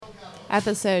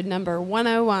Episode number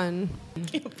 101.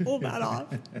 Can't pull that off.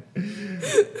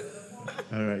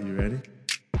 All right, you ready?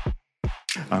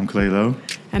 I'm Clay Lowe.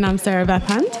 And I'm Sarah Beth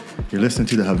Hunt, You're listening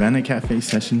to the Havana Cafe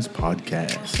Sessions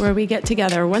podcast. where we get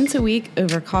together once a week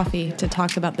over coffee to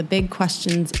talk about the big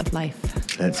questions of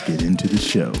life. Let's get into the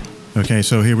show. Okay,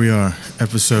 so here we are,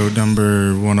 episode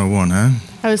number 101, huh?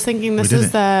 I was thinking this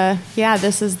is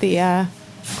the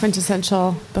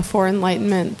quintessential before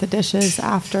Enlightenment, the dishes,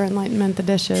 after Enlightenment, the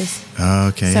dishes.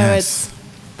 Okay, So yes.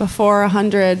 it's before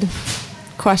 100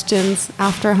 questions,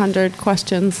 after 100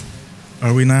 questions.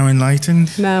 Are we now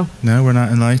enlightened? No. No, we're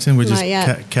not enlightened. We Not just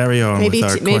yet. carry on Maybe with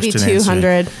our maybe question answer.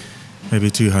 200. Maybe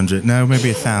 200. No,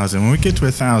 maybe 1,000. When we get to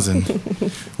 1,000,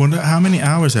 wonder how many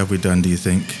hours have we done, do you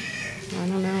think? I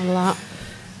don't know, a lot.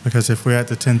 Because if we're at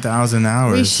the 10,000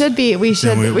 hours... We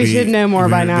should know more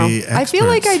by now. I feel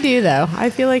like I do, though. I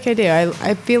feel like I do.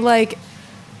 I feel like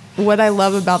what I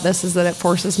love about this is that it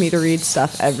forces me to read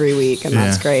stuff every week, and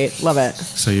that's great. Love it.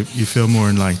 So you feel more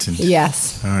enlightened?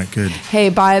 Yes. All right, good. Hey,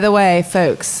 by the way,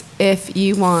 folks, if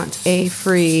you want a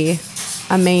free,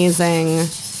 amazing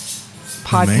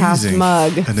podcast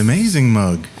mug, An amazing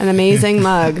mug.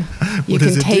 you What can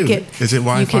does it take do? it. Is it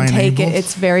Wi-Fi You can take enabled? it.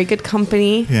 It's very good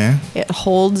company. Yeah. It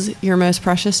holds your most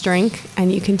precious drink,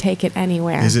 and you can take it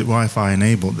anywhere. Is it Wi-Fi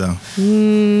enabled, though?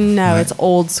 No, it's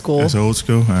old school. It's old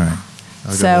school? All right. I'll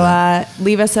go with that. So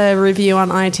leave us a review on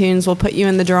iTunes. We'll put you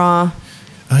in the draw.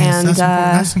 Oh, yes, and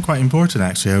that's quite important,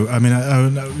 actually. I mean,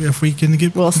 if we can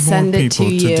get We'll more send it people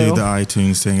to to you. do the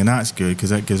iTunes thing, and that's good because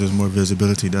that gives us more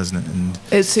visibility, doesn't it? And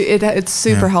It's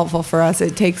super Yeah. helpful for us.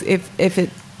 It takes if it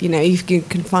if you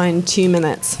can find 2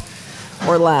 minutes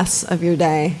or less of your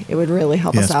day, it would really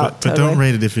help yes, us out. but don't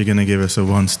rate it if you're going to give us a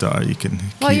 1-star. You can.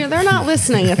 Well, they're not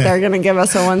listening if they're going to give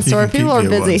us a 1-star. You can People are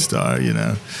keep your busy. 1-star, you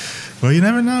know. Well, you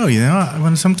never know. You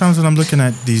know, sometimes when I'm looking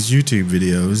at these YouTube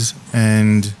videos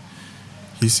and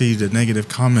you see the negative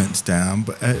comments down,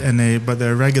 but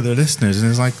they're regular listeners, and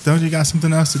it's like, don't you got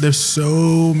something else? There's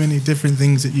so many different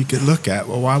things that you could look at.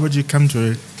 Well, why would you come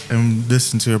to it and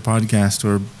listen to a podcast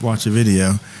or watch a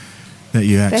video that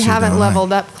you actually They haven't don't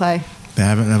leveled like? up, Clay. They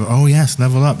haven't leveled. Oh yes,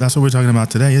 level up. That's what we're talking about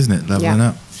today, isn't it? Leveling Yeah.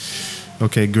 up.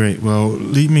 Okay, great. Well,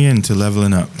 lead me into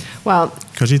leveling up. Well,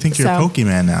 Because you think you're a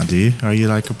Pokemon now, do you? Are you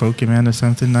like a Pokemon or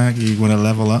something? Like you want to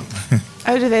level up?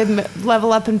 do they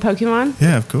level up in Pokemon?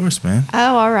 Yeah, of course, man.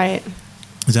 Oh, all right.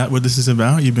 Is that what this is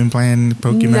about? You've been playing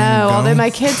Pokemon No, Go? although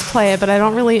my kids play it, but I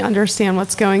don't really understand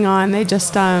what's going on. They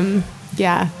just,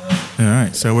 yeah. All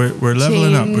right, so we're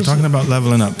leveling up. We're Change. talking about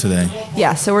leveling up today.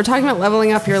 Yeah, so we're talking about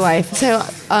leveling up your life. So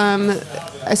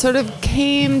I sort of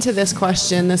came to this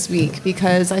question this week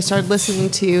because I started listening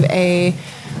to a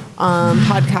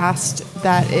podcast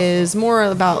that is more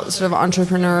about sort of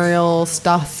entrepreneurial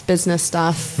stuff, business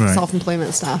stuff, Right.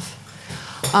 self-employment stuff.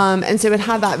 And so it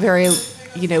had that very,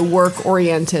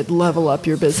 work-oriented level up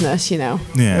your business, Yeah.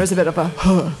 There was a bit of a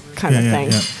kind of Yeah,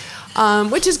 thing, yeah.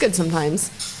 which is good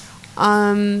sometimes.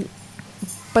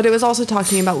 But it was also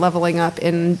talking about leveling up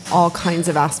in all kinds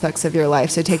of aspects of your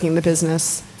life. So taking the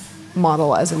business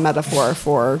model as a metaphor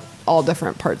for all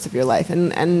different parts of your life.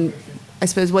 And I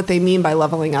suppose what they mean by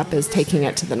leveling up is taking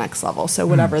it to the next level. So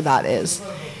whatever that is.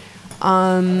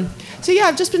 So yeah,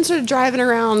 I've just been sort of driving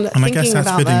around And I thinking guess that's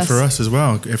about fitting this. for us as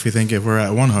well. If we're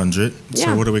at 100, Yeah.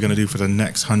 so what are we going to do for the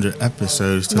next 100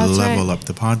 episodes to That's level right. up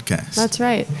the podcast? That's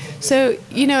right. So,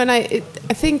 and I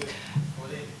think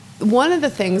one of the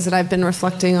things that I've been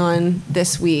reflecting on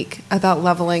this week about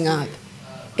leveling up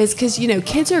is because,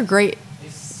 kids are great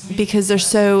because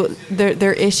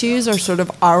their issues are sort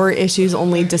of our issues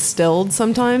only distilled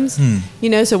sometimes,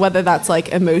 so whether that's like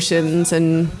emotions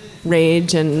and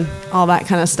rage and all that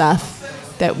kind of stuff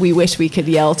that we wish we could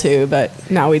yell to, but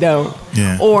now we don't.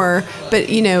 Yeah. But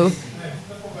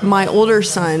my older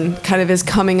son kind of is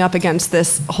coming up against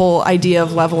this whole idea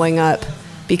of leveling up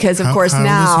because, of course, how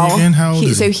now old is he again? How old is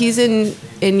he? So he's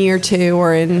in year 2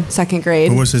 or in 2nd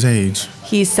grade. What was his age?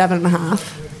 He's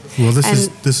 7.5. Well,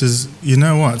 this is you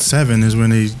know what? 7 is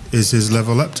when is his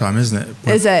level up time, isn't it?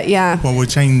 Is it? Yeah. Well, we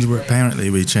change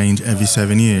every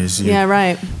 7 years. Yeah,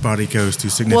 right. Body goes through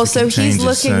significant Well, so changes. he's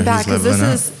looking back because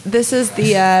this is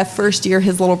the first year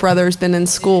his little brother's been in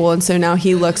school, and so now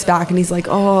he looks back and he's like,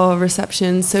 "Oh,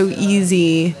 reception's so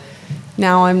easy.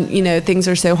 Now I'm, things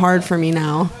are so hard for me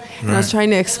now." And I was trying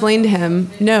to explain to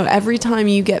him, no, every time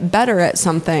you get better at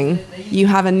something, you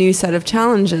have a new set of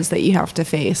challenges that you have to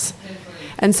face.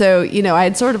 And so, I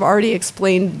had sort of already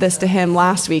explained this to him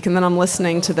last week, and then I'm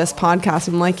listening to this podcast.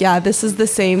 And I'm like, yeah, this is the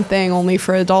same thing, only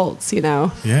for adults,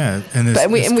 Yeah, But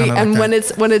when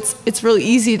it's really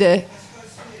easy to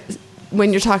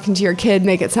when you're talking to your kid,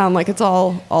 make it sound like it's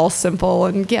all simple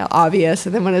and obvious,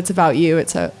 and then when it's about you,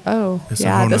 it's this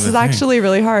is actually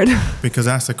really hard. Because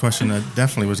that's the question I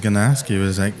definitely was going to ask you.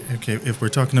 Is like, okay, if we're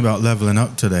talking about leveling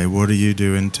up today, what are you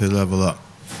doing to level up?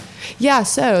 Yeah,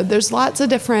 so there's lots of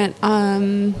different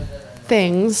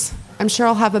things. I'm sure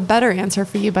I'll have a better answer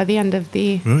for you by the end of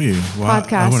the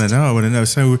podcast. I want to know.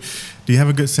 So, do you have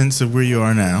a good sense of where you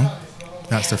are now?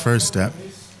 That's the first step.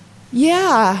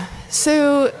 Yeah.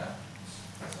 So.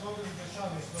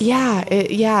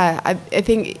 I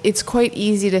think it's quite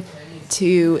easy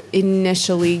to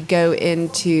initially go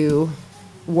into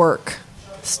work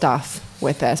stuff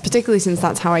with this, particularly since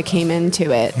that's how I came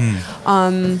into it.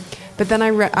 But then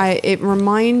it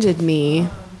reminded me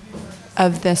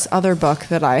of this other book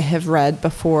that I have read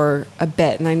before a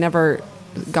bit, and I never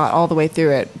got all the way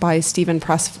through it, by Stephen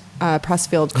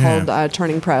Pressfield, called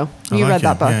Turning Pro. You read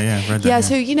that book? Yeah, I read that. Yeah,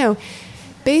 so,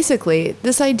 basically,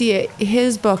 this idea,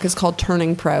 his book is called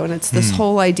Turning Pro, and it's this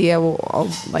whole idea, I'll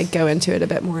go into it a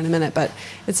bit more in a minute, but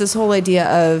it's this whole idea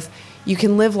of you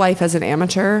can live life as an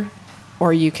amateur,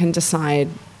 or you can decide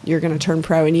you're going to turn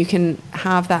pro, and you can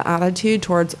have that attitude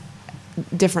towards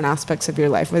different aspects of your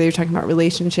life, whether you're talking about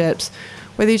relationships,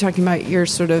 whether you're talking about your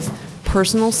sort of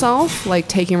personal self, like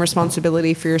taking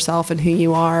responsibility for yourself and who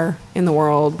you are in the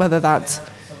world, whether that's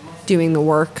doing the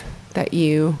work that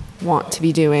you want to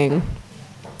be doing.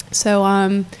 So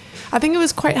I think it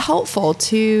was quite helpful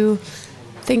to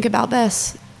think about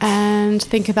this and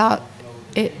think about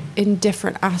it in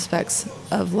different aspects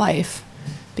of life,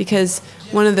 because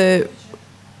one of the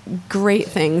great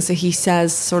things that he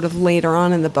says sort of later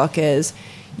on in the book is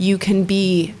you can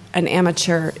be an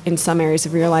amateur in some areas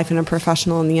of your life and a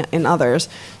professional in others.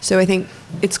 So I think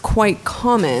it's quite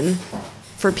common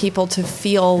for people to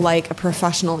feel like a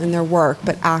professional in their work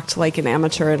but act like an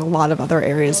amateur in a lot of other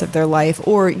areas of their life.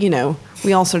 Or,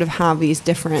 we all sort of have these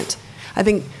different... I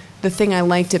think the thing I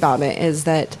liked about it is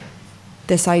that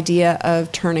this idea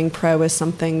of turning pro is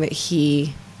something that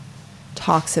he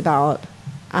talks about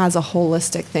as a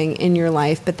holistic thing in your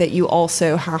life, but that you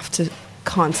also have to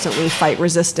constantly fight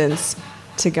resistance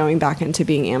to going back into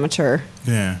being amateur.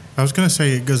 Yeah, I was going to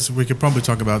say, because we could probably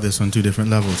talk about this on two different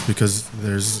levels, because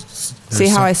there's see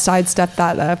how I sidestepped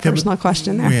that personal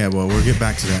question there. Yeah, well, we'll get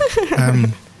back to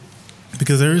that.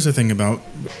 Because there is a thing about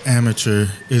amateur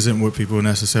isn't what people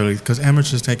necessarily, because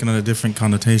amateur's taken on a different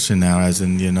connotation now, as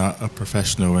in you're not a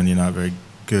professional and you're not very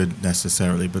good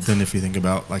necessarily. But then if you think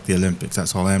about like the Olympics,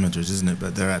 that's all amateurs, isn't it?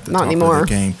 But they're at the top of the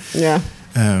game. Yeah.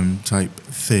 Type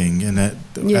thing, and that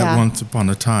at once upon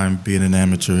a time being an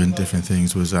amateur in different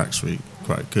things was actually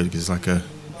quite good, because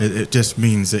it just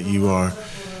means that you are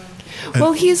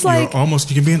he's like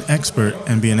you can be an expert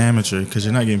and be an amateur because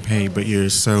you're not getting paid, but you're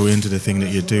so into the thing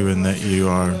that you do and that you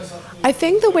are. I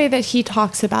think the way that he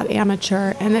talks about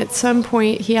amateur, and at some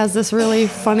point he has this really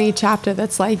funny chapter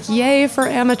that's like, yay for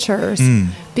amateurs,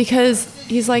 because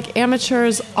he's like,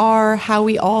 amateurs are how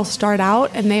we all start out,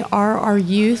 and they are our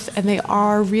youth, and they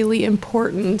are really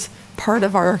important part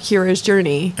of our hero's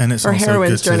journey, and it's or also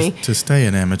heroine's good journey. To stay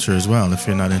an amateur as well if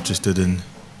you're not interested in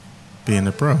being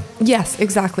a pro. Yes,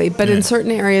 exactly. But in certain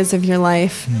areas of your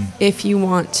life, if you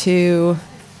want to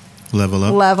level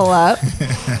up.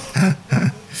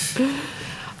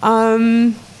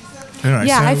 Right,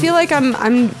 I feel like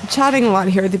I'm chatting a lot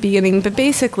here at the beginning, but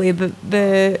basically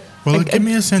give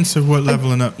me a sense of what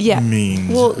leveling up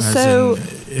means. Well, so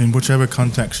in whichever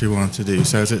context you want to do.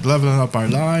 So is it leveling up our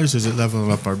lives? Is it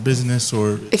leveling up our business?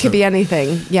 Or it could be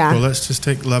anything. Yeah. Well, let's just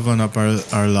take leveling up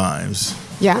our lives.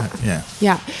 Yeah.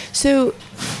 Yeah. So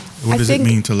what does it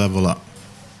mean to level up?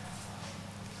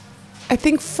 I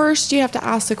think first you have to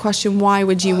ask the question, why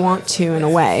would you want to, in a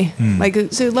way?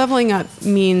 So leveling up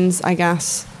means, I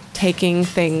guess, taking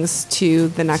things to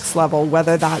the next level,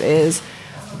 whether that is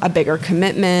a bigger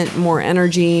commitment, more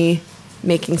energy,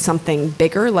 making something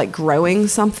bigger, like growing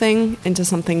something into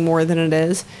something more than it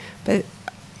is. But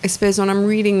I suppose when I'm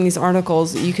reading these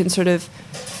articles, you can sort of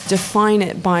define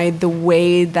it by the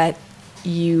way that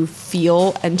you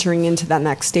feel entering into that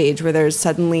next stage, where there's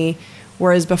suddenly...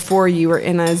 Whereas before you were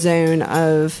in a zone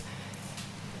of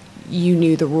you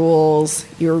knew the rules,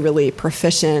 you were really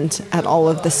proficient at all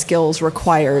of the skills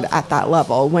required at that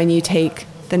level. When you take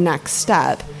the next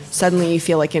step, suddenly you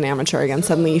feel like an amateur again.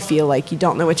 Suddenly you feel like you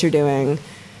don't know what you're doing.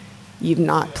 You've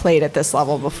not played at this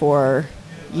level before.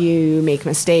 You make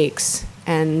mistakes.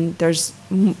 And there's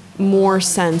more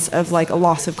sense of like a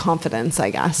loss of confidence, I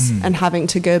guess, and having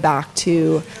to go back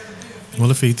to Well,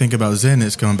 if you think about Zen,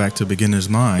 it's going back to beginner's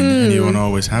mind, and you want to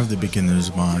always have the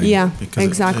beginner's mind. Yeah, because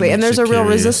exactly. it And makes there's you a real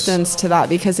curious. resistance to that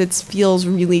because it feels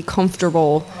really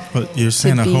comfortable. But you're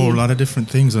saying a whole lot of different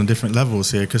things on different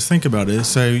levels here. Because think about it.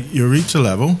 So you reach a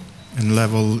level, and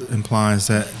level implies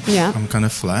that I'm kind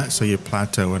of flat. So you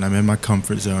plateau, and I'm in my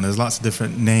comfort zone. There's lots of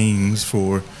different names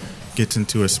for getting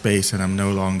to a space, and I'm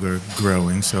no longer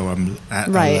growing. So I'm at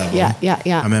a level.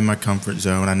 Yeah. I'm in my comfort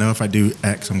zone. I know if I do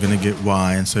X, I'm going to get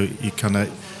Y. And so you kind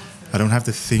of, I don't have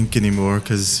to think anymore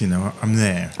because, I'm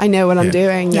there. I know what I'm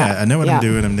doing. Yeah, I know what I'm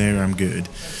doing. I'm there. I'm good.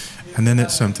 And then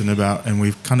it's something about, and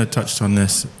we've kind of touched on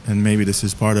this, and maybe this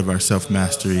is part of our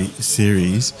self-mastery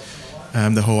series,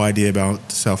 the whole idea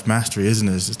about self-mastery, isn't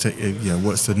it? Is to,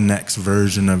 what's the next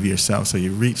version of yourself? So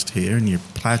you reached here and you're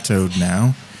plateaued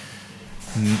now.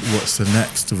 And what's the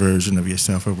next version of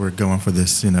yourself? If we're going for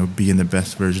this, being the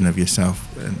best version of yourself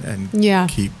and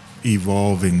keep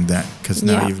evolving that, because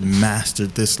now you've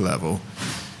mastered this level.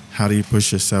 How do you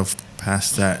push yourself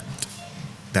past that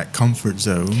comfort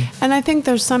zone? And I think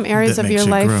there's some areas of your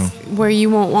life where you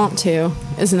won't want to,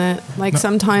 isn't it? Like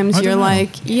sometimes you're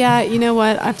like, you know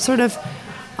what?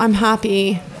 I'm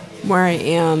happy where I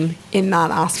am in that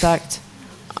aspect.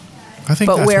 I think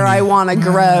but where I want to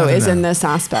grow is in this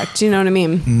aspect. Do you know what I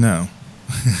mean? No.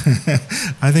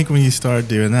 I think when you start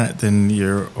doing that, then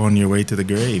you're on your way to the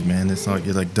grave, man. It's like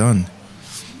you're like done.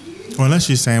 Well, unless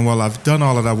you're saying, well, I've done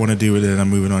all that I want to do with it and I'm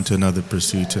moving on to another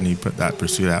pursuit, and you put that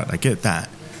pursuit out. I get that.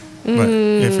 But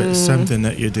if it's something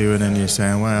that you're doing and you're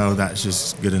saying, well, that's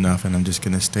just good enough and I'm just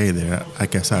going to stay there, I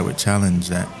guess I would challenge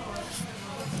that.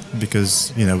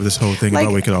 Because, this whole thing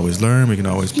about we could always learn, we can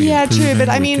always be improving. True, but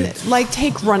I mean,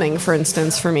 take running, for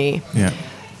instance, for me. Yeah.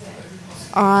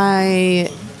 I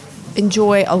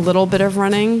enjoy a little bit of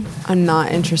running. I'm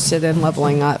not interested in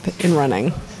leveling up in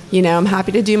running. I'm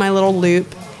happy to do my little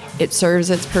loop. It serves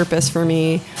its purpose for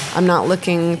me. I'm not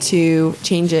looking to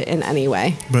change it in any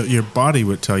way. But your body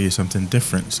would tell you something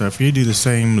different. So if you do the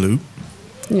same loop,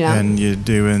 and you're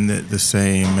doing it the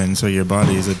same, and so your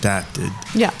body is adapted.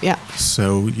 Yeah.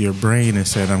 So your brain is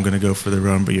saying, I'm going to go for the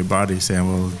run, but your body's saying,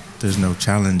 well, there's no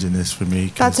challenge in this for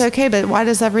me. That's okay, but why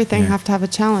does everything have to have a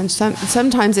challenge?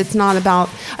 Sometimes it's not about...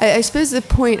 I suppose the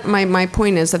point, my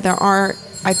point is that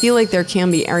I feel like there can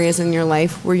be areas in your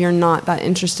life where you're not that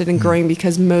interested in growing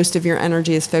because most of your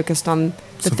energy is focused on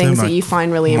the things that you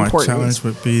find really important. My challenge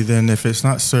would be then, if it's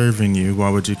not serving you,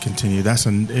 why would you continue? But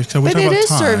it is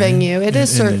serving you. It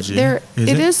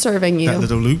is serving you. That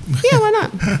little loop? Yeah, why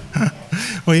not?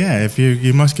 Well, yeah, if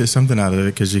you must get something out of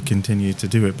it because you continue to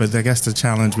do it. But I guess the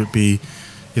challenge would be,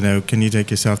 can you take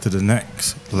yourself to the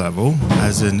next level?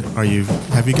 As in,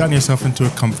 have you gotten yourself into a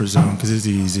comfort zone? Because it's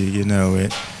easy, you know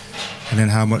it. And then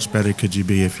how much better could you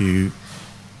be if you...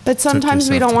 But sometimes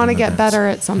we don't want to get better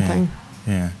at something.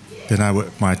 Yeah.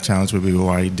 Then my challenge would be,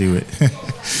 why do it?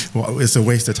 Well, it's a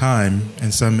waste of time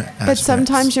in some aspects. But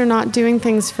sometimes you're not doing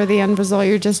things for the end result.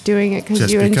 You're just doing it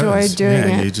because you enjoy doing it.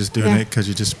 Yeah, you're just doing it because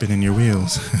you're just spinning your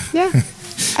wheels. Yeah.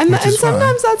 And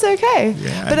sometimes that's okay.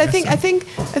 Yeah, but I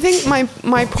think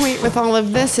my point with all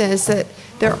of this is that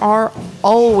there are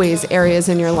always areas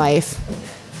in your life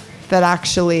that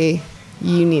actually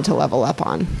you need to level up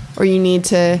on, or you need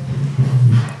to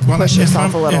push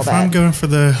yourself a little bit. If I'm going for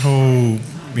the whole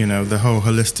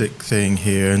holistic thing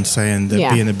here and saying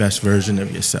that being the best version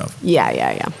of yourself.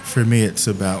 Yeah. For me, it's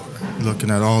about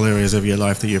looking at all areas of your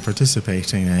life that you're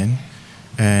participating in,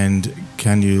 and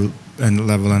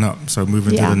leveling up. So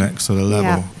moving to the next sort of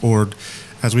level. Yeah. Or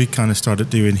as we kind of started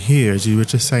doing here, as you were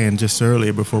just saying just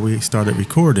earlier before we started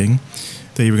recording,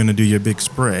 that you were going to do your big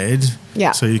spread,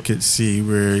 so you could see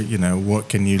where, what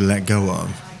can you let go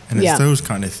of. And it's those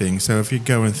kind of things. So if you're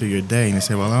going through your day and you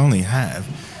say, well, I only have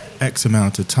X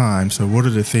amount of time, so what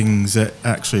are the things that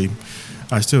actually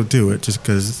I still do it just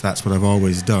because that's what I've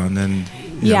always done, and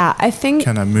I think,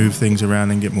 can I move things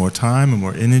around and get more time and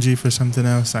more energy for something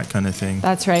else, that kind of thing.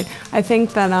 That's right. I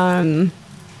think that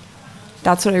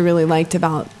that's what I really liked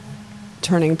about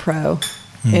turning pro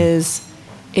is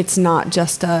it's not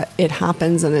just it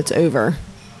happens and it's over.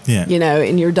 Yeah.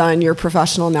 And you're done, you're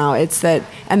professional now. It's that,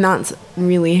 and that's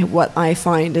really what I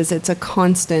find is it's a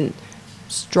constant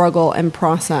struggle and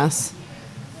process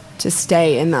to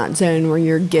stay in that zone where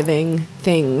you're giving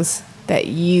things that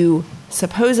you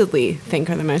supposedly think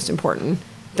are the most important,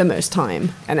 the most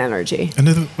time and energy. And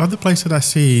the other place that I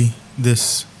see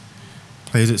this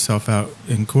plays itself out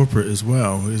in corporate as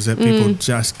well is that people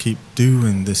just keep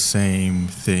doing the same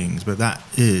things. But that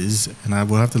is, and I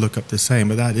will have to look up the same,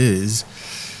 but that is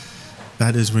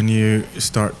when you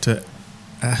start to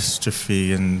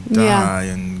atrophy and die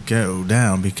and go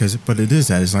down, but it is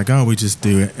that. It's like, we just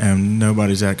do it and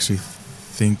nobody's actually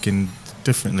thinking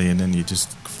differently, and then you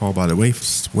just fall by the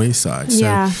wayside. So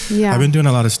yeah. I've been doing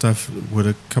a lot of stuff with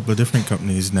a couple of different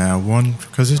companies now. One,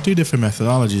 because there's two different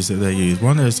methodologies that they use.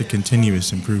 One is the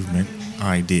continuous improvement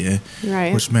idea,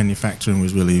 right, which manufacturing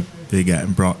was really big at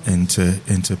and brought into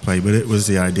play. But it was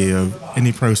the idea of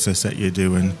any process that you're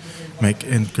doing, make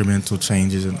incremental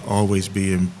changes and always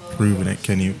be improving it.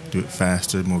 Can you do it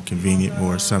faster, more convenient,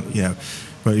 more something, you know?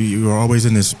 But you are always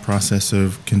in this process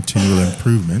of continual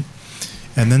improvement.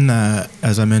 And then,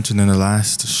 as I mentioned in the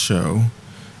last show,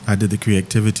 I did the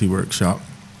creativity workshop.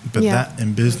 But that,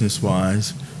 in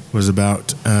business-wise, was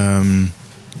about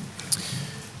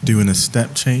doing a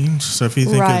step change. So if you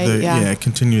think of the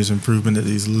continuous improvement at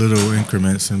these little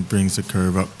increments and brings the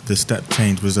curve up, the step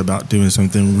change was about doing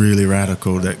something really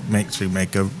radical that makes you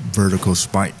make a vertical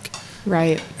spike.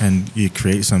 Right. And you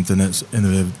create something that's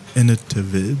innovative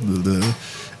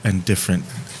and different.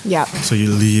 Yeah. So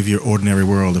you leave your ordinary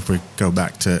world. If we go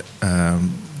back to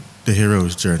the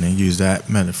hero's journey, use that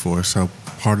metaphor. So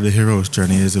part of the hero's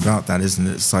journey is about that, isn't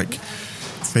it? It's like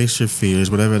face your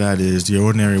fears, whatever that is, your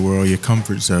ordinary world, your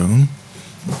comfort zone.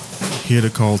 Hear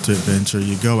the call to adventure.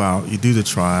 You go out, you do the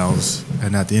trials,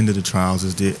 and at the end of the trials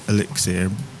is the elixir,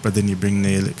 but then you bring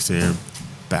the elixir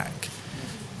back.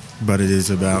 But it is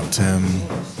about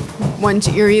once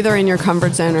you're either in your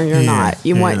comfort zone or you're not.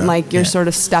 You're sort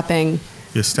of stepping.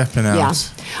 You're stepping out. Yeah.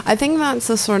 I think that's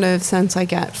the sort of sense I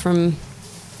get from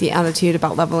the attitude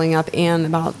about leveling up and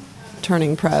about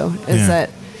turning pro is that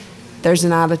there's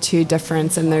an attitude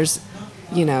difference, and there's,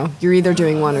 you're either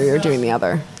doing one or you're doing the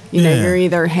other. You know, you're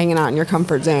either hanging out in your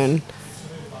comfort zone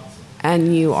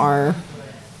and you are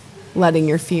letting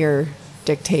your fear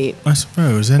dictate, I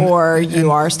suppose, or you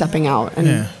are stepping out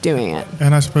and doing it.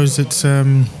 And I suppose it's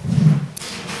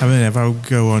if I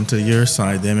go on to your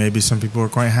side, then maybe some people are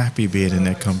quite happy being in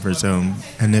their comfort zone.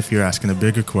 And if you're asking a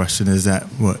bigger question, is that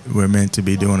what we're meant to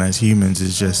be doing as humans,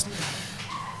 is just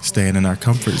staying in our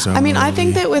comfort zone? I mean, I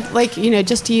think that with,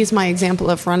 just to use my example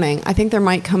of running, I think there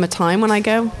might come a time when I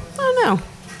go, oh no,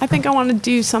 I think I want to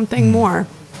do something more.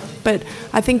 But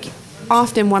I think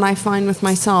often what I find with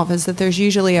myself is that there's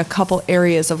usually a couple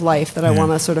areas of life that I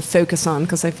want to sort of focus on,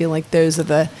 because I feel like those are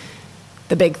the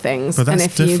big things. But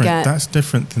that's different. That's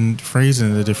different than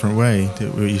phrasing it a different way.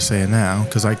 What you're saying now,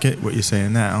 because I get what you're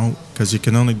saying now, because you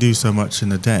can only do so much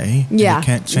in a day. Yeah, you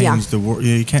can't change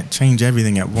you can't change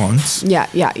everything at once. Yeah.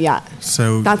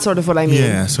 So that's sort of what I mean.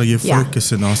 Yeah. So you're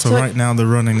focusing on. So right now the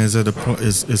running is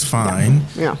is fine.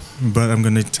 Yeah. But I'm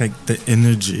going to take the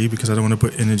energy, because I don't want to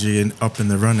put energy up in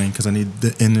the running, because I need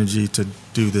the energy to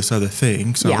do this other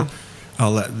thing. So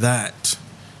I'll let that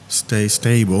stay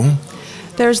stable.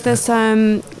 There's this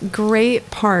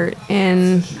great part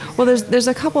in, there's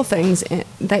a couple things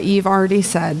that you've already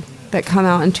said that come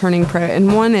out in Turning Pro.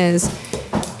 And one is,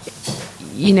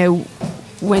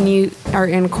 when you are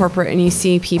in corporate and you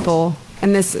see people,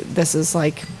 and this is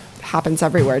like, happens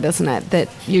everywhere, doesn't it? That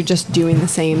you're just doing the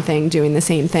same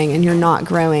thing, and you're not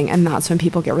growing. And that's when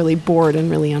people get really bored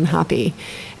and really unhappy.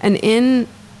 And in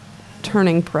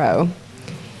Turning Pro,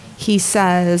 he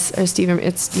says, Stephen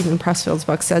Pressfield's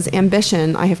book says,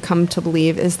 ambition, I have come to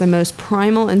believe, is the most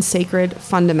primal and sacred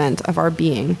fundament of our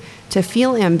being. To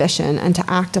feel ambition and to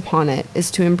act upon it is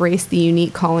to embrace the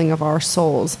unique calling of our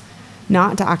souls.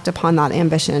 Not to act upon that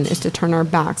ambition is to turn our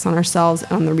backs on ourselves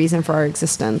and on the reason for our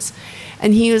existence.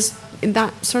 And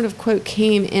that sort of quote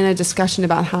came in a discussion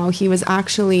about how he was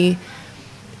actually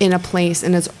in a place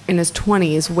in his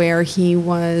 20s where he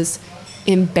was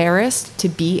embarrassed to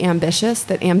be ambitious,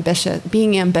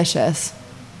 being ambitious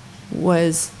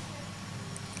was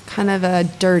kind of a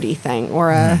dirty thing, or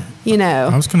I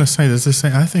was going to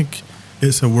say, I think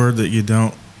it's a word that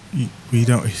we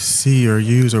don't see or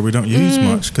use, or we don't use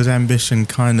much, because ambition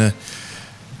kind of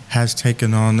has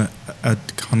taken on a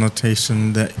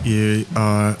connotation that you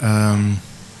are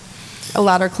a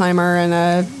ladder climber and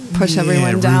a push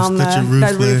everyone down. That you're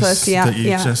ruthless. That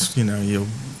you just you'll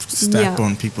step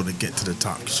on people to get to the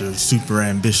top, because you're super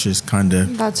ambitious kind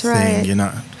of That's thing. Right. You're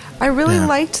not. I really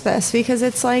liked this, because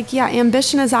it's like,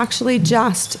 ambition is actually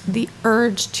just the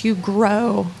urge to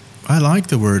grow. I like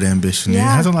the word ambition.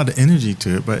 Yeah. It has a lot of energy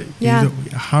to it, but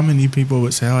how many people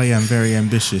would say, oh yeah, I'm very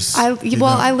ambitious?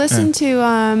 I listened to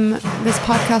this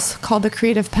podcast called The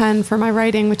Creative Pen for my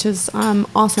writing, which is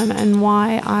awesome, and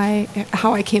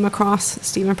how I came across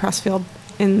Stephen Pressfield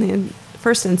in the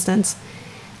first instance.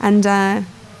 And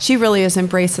she really has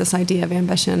embraced this idea of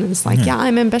ambition. And it's like,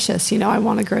 I'm ambitious. I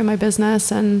want to grow my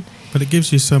business. But it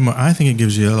gives you I think it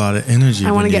gives you a lot of energy.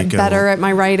 I want to get better at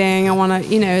my writing. I want to,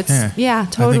 totally. I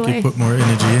think you put more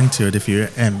energy into it if you're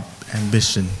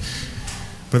ambition.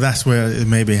 But that's where it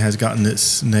maybe has gotten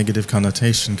its negative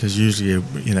connotation, because usually,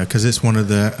 because it's one of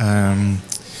the,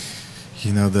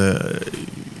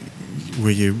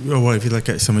 if you look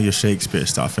at some of your Shakespeare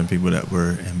stuff and people that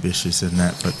were ambitious in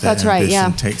that, but their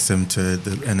ambition takes them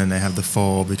and then they have the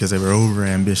fall because they were over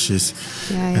ambitious.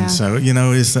 And so,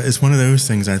 it's one of those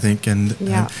things, I think. And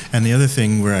the other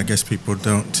thing where I guess people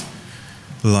don't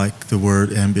like the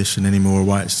word ambition anymore,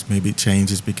 why it's maybe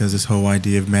changes, because this whole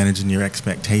idea of managing your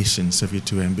expectations. So if you're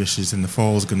too ambitious, then the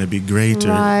fall is going to be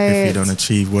greater if you don't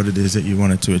achieve what it is that you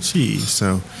wanted to achieve.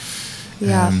 So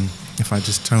if I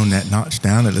just tone that notch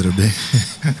down a little bit,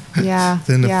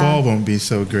 then the fall won't be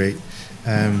so great.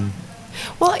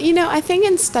 Well, I think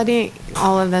in studying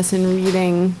all of this and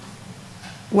reading,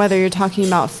 whether you're talking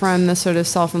about from the sort of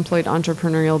self-employed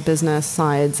entrepreneurial business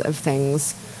sides of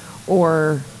things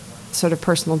or sort of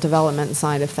personal development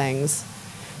side of things,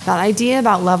 that idea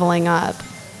about leveling up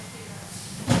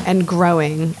and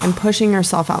growing and pushing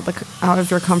yourself out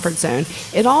of your comfort zone,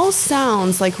 it all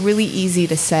sounds like really easy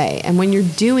to say, and when you're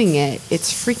doing it,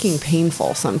 it's freaking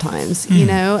painful sometimes,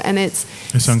 and it's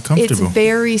uncomfortable. It's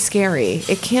very scary.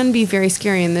 It can be very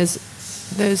scary, and those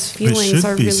feelings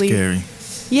are really scary.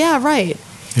 Yeah, right.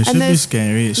 It should be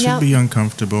scary. It should be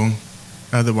uncomfortable.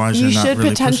 Otherwise, you're not really pushing yourself. You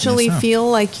should potentially feel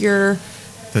like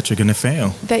that you're going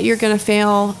to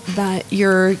fail. That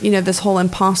you're, this whole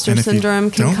imposter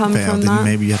syndrome can come from that. Then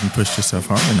maybe you haven't pushed yourself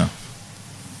hard enough.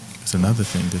 It's another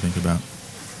thing to think about.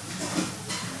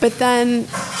 But then,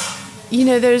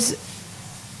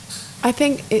 I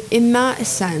think in that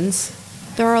sense,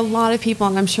 there are a lot of people,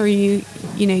 and I'm sure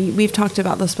we've talked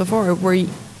about this before, where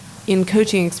in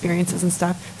coaching experiences and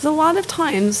stuff, there's a lot of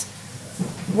times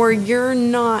where you're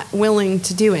not willing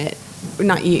to do it.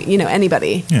 Not you,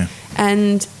 anybody. Yeah.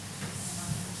 And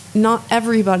not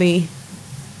everybody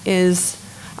is,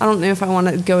 I don't know if I want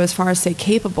to go as far as say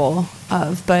capable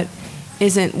of, but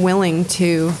isn't willing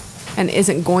to and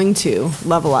isn't going to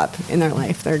level up in their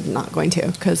life. They're not going to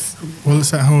because... Well,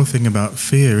 it's that whole thing about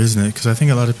fear, isn't it? Because I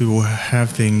think a lot of people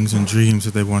have things and dreams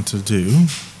that they want to do.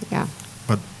 Yeah.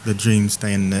 But the dreams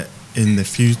stay in the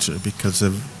future because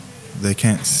they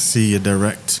can't see a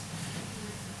direct...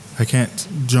 I can't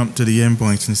jump to the end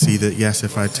point and see that, yes,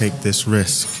 if I take this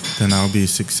risk, then I'll be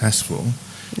successful.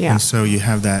 Yeah. And so you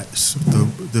have that,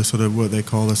 the sort of what they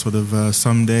call the sort of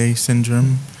someday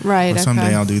syndrome. Right, or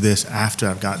someday I'll do this after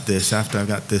I've got this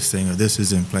thing, or this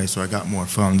is in place, or I got more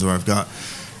funds, or I've got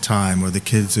time, or the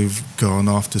kids have gone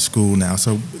off to school now.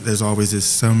 So there's always this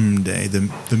someday.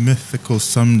 The mythical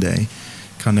someday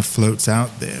kind of floats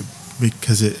out there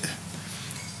because it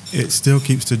still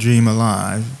keeps the dream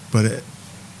alive, but it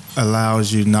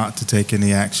allows you not to take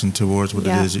any action towards what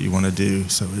it is that you want to do.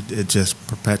 So it just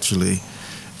perpetually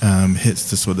hits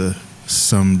the sort of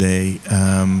someday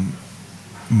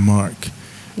mark,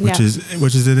 which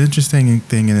is an interesting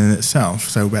thing in itself.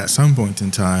 So at some point in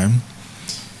time,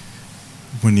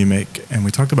 when you make, and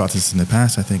we talked about this in the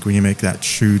past, I think, when you make that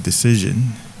true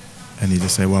decision and you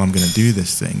just say, well, I'm going to do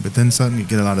this thing, but then suddenly you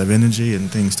get a lot of energy and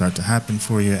things start to happen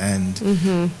for you, and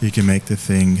you can make the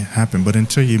thing happen. But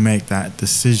until you make that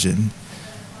decision,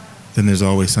 then there's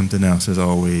always something else. There's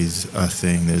always a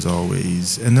thing. There's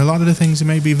always, and a lot of the things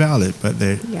may be valid, but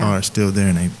they are still there,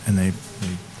 and they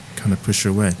kind of push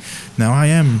you away. Now, I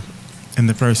am in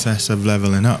the process of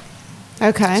leveling up.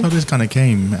 Okay. So this kind of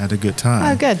came at a good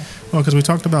time. Oh, good. Well, because we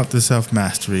talked about the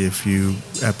self-mastery a few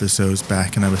episodes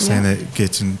back, and I was saying that it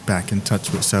gets back in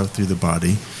touch with self through the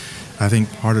body. I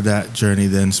think part of that journey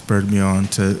then spurred me on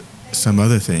to some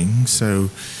other things. So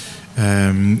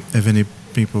if any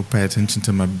people pay attention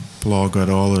to my blog at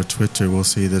all or Twitter, will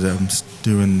see that I'm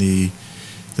doing the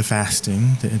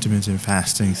fasting, the intermittent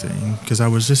fasting thing. Because I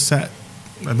was just it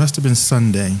must have been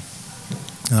Sunday,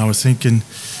 and I was thinking,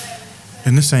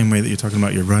 in the same way that you're talking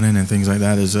about your running and things like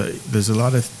that, there's a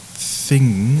lot of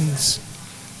things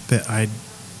that I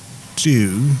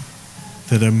do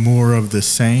that are more of the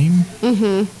same.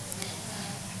 Mm-hmm.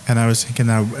 And I was thinking,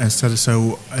 instead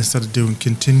of doing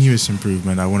continuous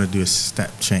improvement, I want to do a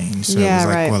step change. So it was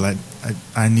like, well,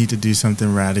 I need to do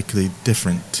something radically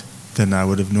different than I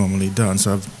would have normally done.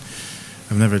 So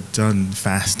I've never done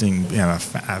fasting.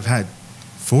 I've had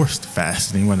forced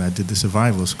fasting when I did the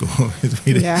survival school.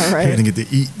 We didn't get to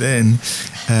eat then.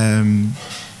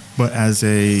 But as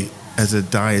a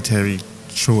dietary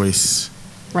choice,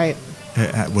 right,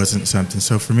 it wasn't something.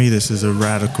 So for me, this is a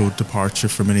radical departure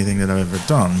from anything that I've ever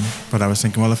done. But I was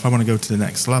thinking, well, if I want to go to the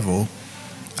next level,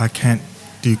 I can't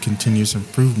do continuous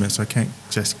improvement. So I can't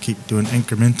just keep doing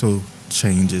incremental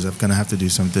changes. I'm going to have to do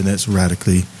something that's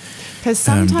radically because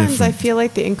sometimes different. I feel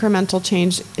like the incremental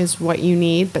change is what you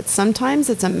need, but sometimes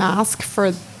it's a mask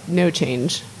for no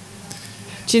change.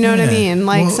 Do you know what I mean?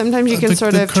 Like sometimes you can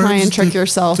sort of try and trick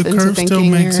yourself into thinking the curve still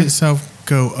makes itself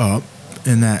go up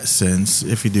in that sense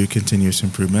if you do continuous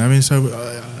improvement. I mean, so,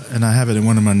 and I have it in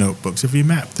one of my notebooks. If you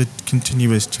map the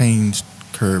continuous change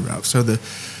curve out, so the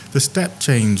step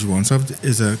change one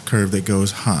is a curve that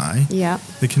goes high. Yeah.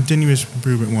 The continuous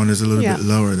improvement one is a little bit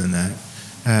lower than that.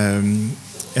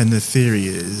 And the theory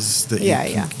is that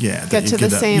get to the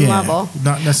same level.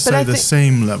 Not necessarily the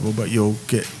same level, but you'll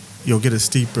get a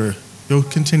steeper. You'll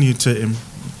continue to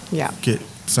get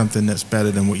something that's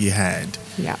better than what you had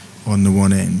on the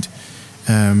one end.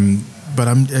 But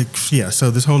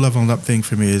so this whole leveling up thing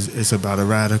for me is about a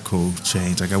radical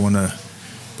change.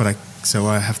 Like so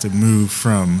I have to move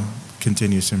from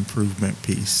continuous improvement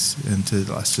piece into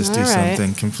let's just do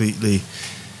something completely,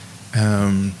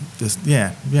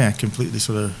 completely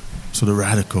sort of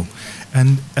radical,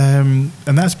 and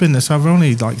that's been. So I've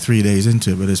only like 3 days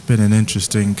into it, but it's been an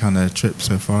interesting kind of trip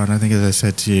so far. And I think, as I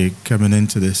said to you coming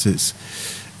into this, it's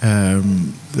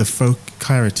the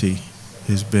clarity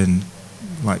has been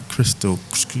like crystal,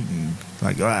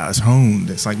 like it's honed.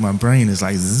 It's like my brain is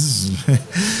like zzz.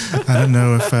 I don't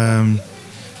know if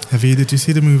did you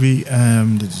see the movie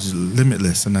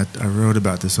Limitless? And I wrote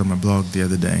about this on my blog the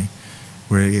other day,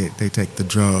 where they take the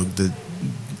drug, the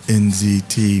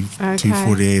NZT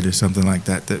 248 or something like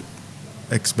that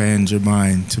expands your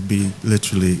mind to be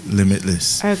literally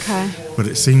limitless. Okay. But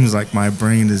it seems like my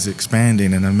brain is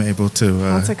expanding and I'm able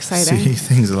to see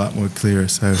things a lot more clear.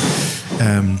 So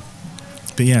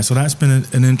so that's been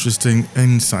an interesting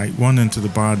insight, one into the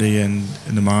body and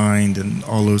the mind and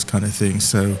all those kind of things.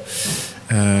 So,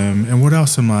 and what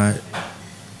else am I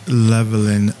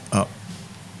leveling up?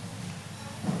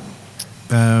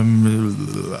 I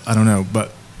don't know,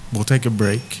 but we'll take a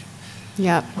break.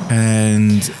 Yep.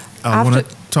 And I want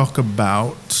to talk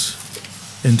about,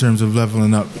 in terms of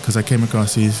leveling up, because I came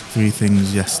across these 3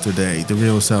 things yesterday: the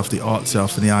real self, the art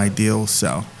self, and the ideal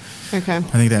self. Okay. I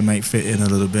think that might fit in a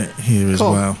little bit here as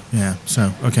well. Yeah.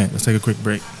 So, okay, let's take a quick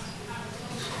break.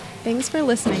 Thanks for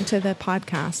listening to the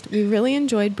podcast. We really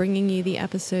enjoyed bringing you the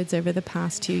episodes over the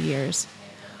past 2 years.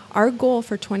 Our goal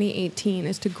for 2018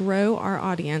 is to grow our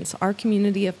audience, our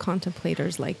community of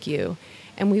contemplators like you,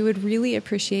 and we would really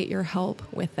appreciate your help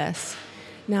with this.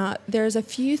 Now, there's a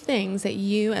few things that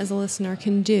you as a listener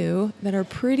can do that are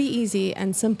pretty easy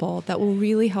and simple that will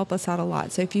really help us out a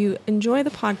lot. So if you enjoy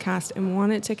the podcast and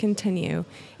want it to continue,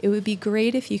 it would be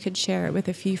great if you could share it with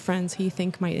a few friends who you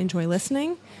think might enjoy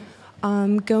listening.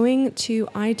 Going to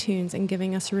iTunes and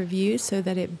giving us a review so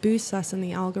that it boosts us in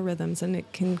the algorithms and it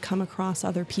can come across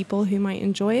other people who might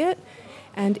enjoy it.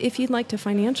 And if you'd like to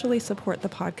financially support the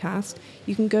podcast,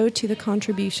 you can go to the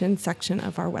contribution section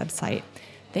of our website.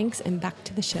 Thanks, and back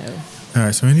to the show. All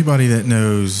right, so anybody that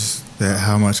knows that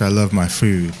how much I love my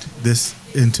food, this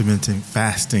intermittent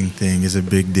fasting thing is a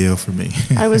big deal for me.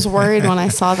 I was worried when I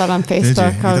saw that on Facebook. Did you?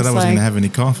 You thought I wasn't going to have any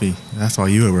coffee. That's all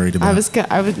you were worried about.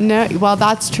 Well,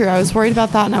 that's true. I was worried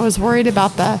about that, and I was worried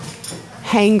about the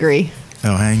hangry.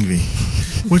 Oh, hangry.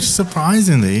 Which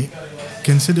surprisingly,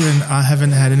 considering I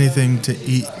haven't had anything to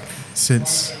eat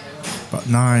since about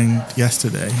 9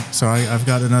 yesterday, so I've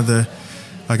got another...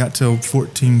 I got till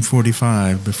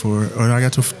 14:45 I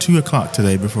got till 2 o'clock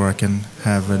today before I can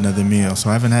have another meal. So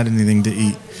I haven't had anything to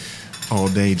eat all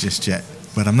day just yet.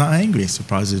 But I'm not angry,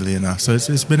 surprisingly enough. So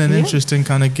it's been an interesting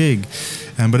kind of gig.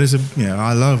 But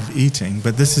I love eating.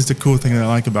 But this is the cool thing that I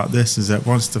like about this is that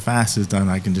once the fast is done,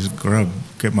 I can just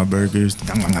get my burgers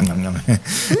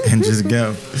and just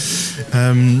go.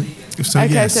 So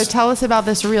tell us about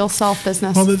this real self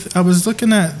business. Well, I was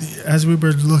looking at, as we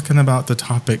were looking about the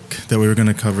topic that we were going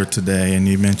to cover today, and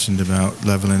you mentioned about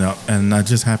leveling up, and I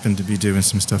just happened to be doing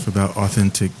some stuff about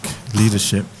authentic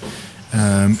leadership.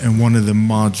 And one of the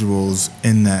modules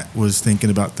in that was thinking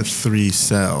about the 3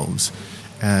 selves.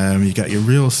 You got your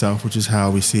real self, which is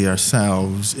how we see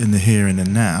ourselves in the here and the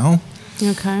now.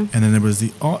 Okay. And then there was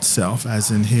the art self, as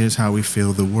in here's how we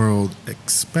feel the world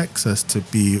expects us to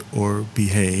be or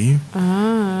behave.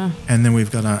 Ah. And then we've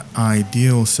got our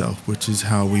ideal self, which is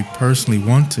how we personally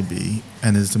want to be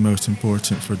and is the most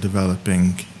important for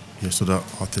developing your sort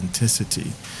of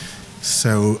authenticity.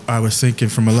 So I was thinking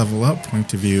from a level up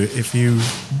point of view, if you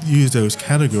use those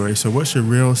categories, so what's your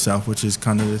real self, which is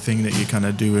kind of the thing that you're kind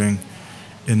of doing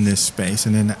in this space.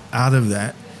 And then out of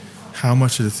that, how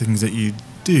much of the things that you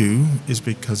do is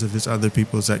because of this other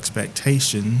people's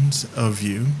expectations of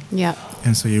you. Yeah.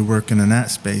 And so you're working in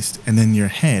that space. And then your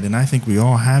head, and I think we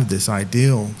all have this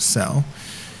ideal self,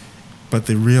 but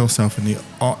the real self and the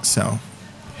art self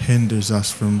hinders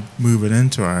us from moving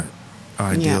into our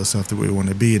ideal self that we want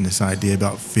to be, and this idea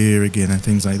about fear again and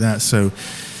things like that. So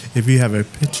if you have a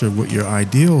picture of what your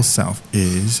ideal self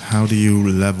is, how do you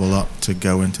level up to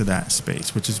go into that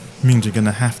space? Which means you're going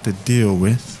to have to deal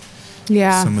with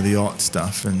some of the art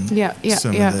stuff and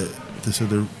some of the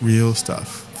sort of real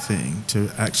stuff thing to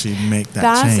actually make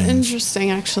that change. That's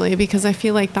interesting, actually, because I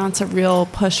feel like that's a real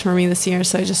push for me this year.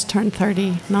 So I just turned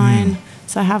 39.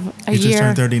 So I have a year. You just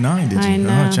turned 39, did you? I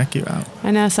know. Oh, check you out.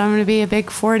 I know. So I'm going to be a big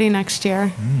 40 next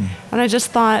year. And I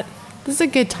just thought this is a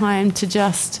good time to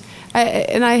just,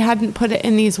 and I hadn't put it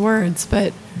in these words,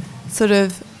 but sort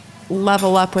of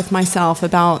level up with myself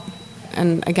about,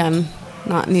 and again,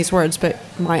 not in these words, but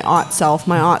my ought self.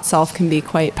 My ought self can be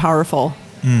quite powerful.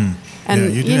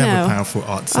 And you do have a powerful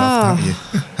art self, don't you?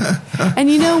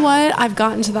 And you know what? I've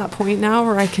gotten to that point now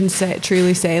where I can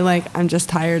truly say, like, I'm just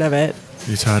tired of it.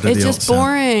 You're tired of it's the just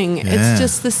boring. Yeah. It's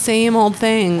just the same old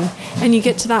thing. And you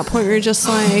get to that point where you're just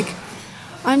like,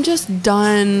 I'm just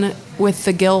done with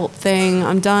the guilt thing.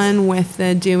 I'm done with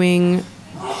the doing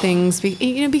things.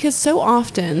 Because so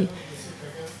often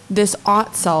this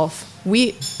ought self,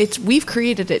 we've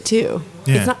created it too.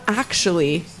 Yeah. It's not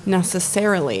actually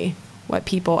necessarily what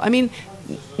people, I mean,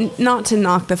 not to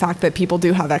knock the fact that people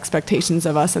do have expectations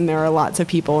of us, and there are lots of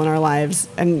people in our lives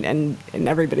and in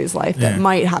everybody's life that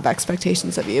might have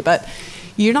expectations of you, but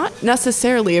you're not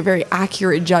necessarily a very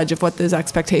accurate judge of what those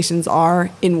expectations are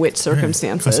in which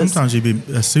circumstances. Because sometimes you'd be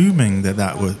assuming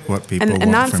that was what people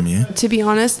want from you. To be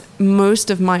honest, most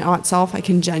of my ought self, I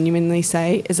can genuinely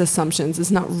say, is assumptions.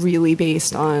 It's not really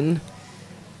based on...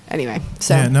 Anyway,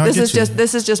 so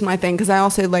this is just my thing, because I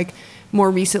also, like,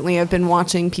 more recently I've been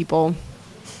watching people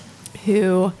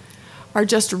who are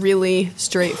just really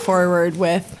straightforward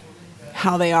with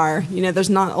how they are. There's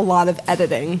not a lot of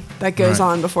editing that goes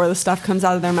on before the stuff comes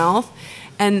out of their mouth.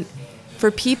 And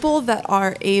for people that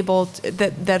are able to,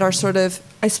 that are sort of,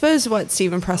 I suppose what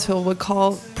Stephen Pressfield would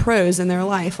call pros in their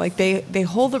life, like they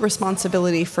hold the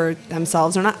responsibility for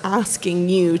themselves. They're not asking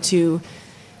you to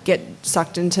get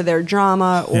sucked into their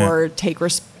drama or take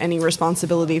any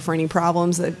responsibility for any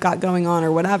problems they've got going on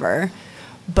or whatever.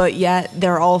 But yet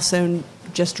they're also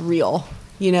just real.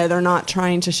 They're not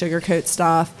trying to sugarcoat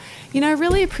stuff. I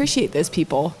really appreciate those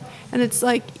people. And it's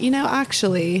like,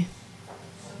 actually,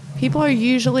 people are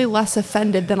usually less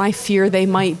offended than I fear they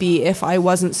might be if I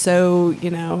wasn't so,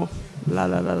 la la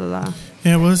la la la.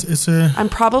 Yeah, it's I'm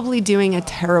probably doing a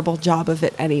terrible job of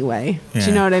it anyway. Yeah. Do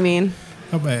you know what I mean?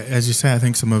 Oh, but as you say, I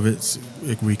think some of it's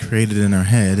recreated in our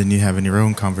head, and you're having your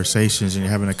own conversations, and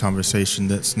you're having a conversation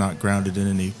that's not grounded in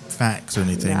any facts or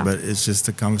anything, but it's just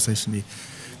a conversation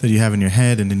that you have in your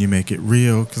head, and then you make it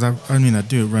real. Because I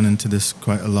do run into this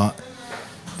quite a lot,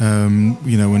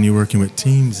 when you're working with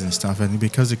teams and stuff, and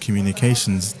because the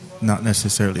communication's not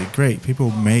necessarily great, people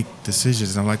make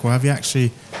decisions, and I'm like, well, have you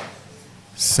actually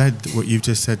said what you've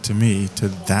just said to me to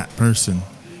that person?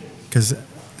 Because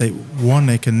they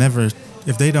can never...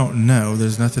 If they don't know,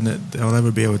 there's nothing that they'll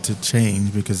ever be able to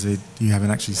change, because you haven't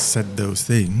actually said those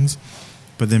things.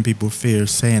 But then people fear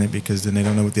saying it because then they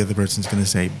don't know what the other person's going to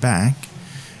say back.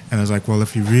 And I was like, well,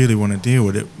 if you really want to deal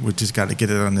with it, we just got to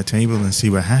get it on the table and see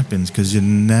what happens, because you're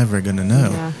never going to know.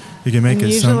 Yeah. You can make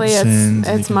assumptions.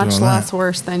 Usually it's much less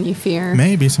worse than you fear.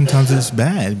 Maybe sometimes it's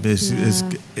bad, but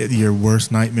your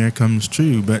worst nightmare comes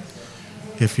true. But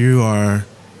if you are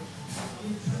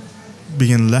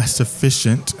being less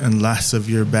efficient and less of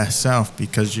your best self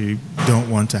because you don't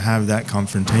want to have that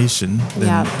confrontation,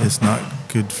 then it's not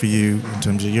good for you in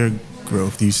terms of your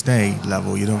growth. You stay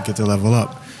level. You don't get to level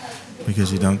up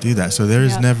because you don't do that. So there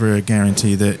is never a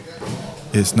guarantee that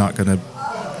it's not going to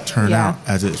turn out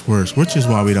as its worst, which is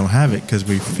why we don't have it, because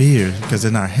we fear, because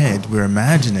in our head we're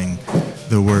imagining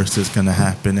the worst is going to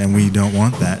happen, and we don't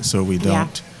want that, so we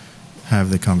don't have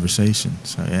the conversation.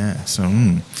 So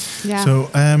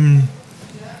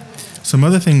some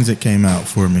other things that came out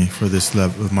for me for this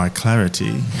level of my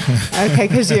clarity. Okay,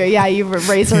 because you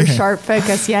razor sharp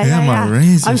focus. My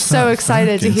razor I'm so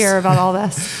excited to hear about all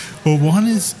this. Well, one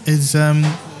is and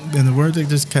the word that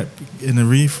just kept in the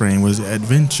refrain was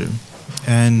adventure,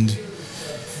 and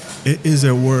it is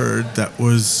a word that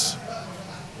was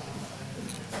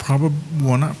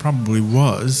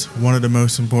was one of the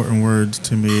most important words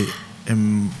to me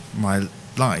in my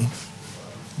life.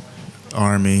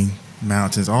 Army,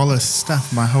 mountains, all this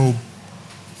stuff, my whole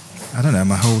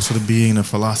sort of being of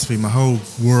philosophy, my whole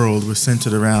world was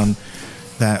centered around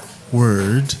that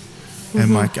word.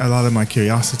 And a lot of my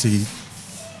curiosity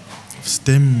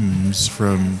stems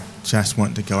from just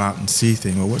wanting to go out and see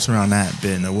things, or what's around that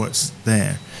bin, or what's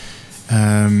there.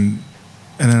 And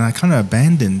then I kind of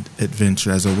abandoned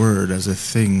adventure as a word, as a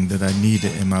thing that I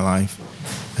needed in my life.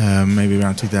 Maybe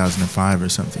around 2005 or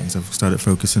something. So I've started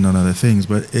focusing on other things,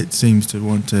 but it seems to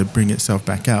want to bring itself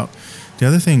back out. The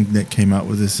other thing that came out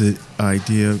was this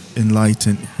idea of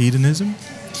enlightened hedonism.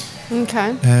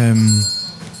 Okay.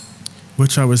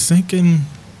 Which I was thinking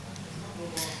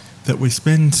that we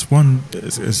spend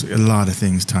there's a lot of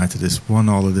things tied to this. One,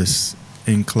 all of this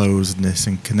enclosedness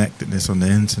and connectedness on the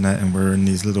internet, and we're in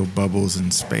these little bubbles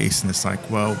in space, and it's like,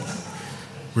 well,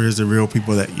 where's the real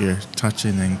people that you're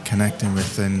touching and connecting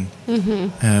with and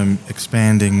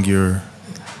expanding your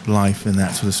life in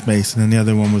that sort of space? And then the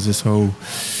other one was this whole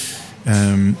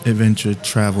adventure,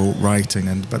 travel,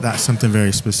 writing, but that's something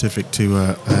very specific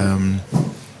to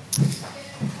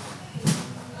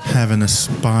having a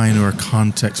spine or a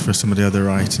context for some of the other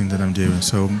writing that I'm doing.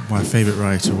 So one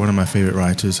of my favorite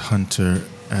writers, Hunter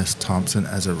S. Thompson,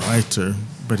 as a writer,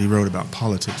 but he wrote about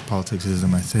politics. Politics isn't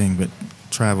my thing, but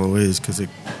travel is, because I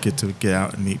get to get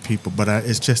out and meet people. But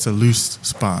it's just a loose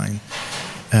spine.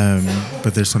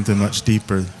 But there's something much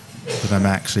deeper that I'm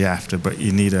actually after. But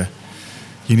you need a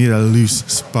loose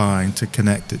spine to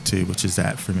connect it to, which is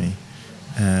that for me.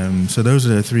 So those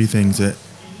are the three things that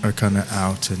are kind of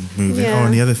out and moving. Yeah. Oh,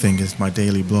 and the other thing is my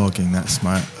daily blogging. That's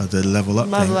my the level up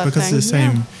thing, because it's the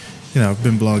same. You know, I've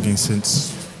been blogging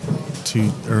since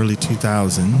early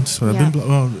 2000s. So I've been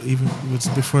even it was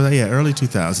before that. Yeah, early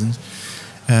 2000s.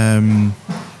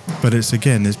 But it's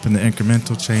been the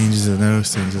incremental changes and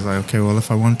those things. It's like, okay, well,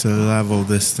 if I want to level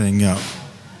this thing up,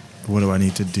 what do I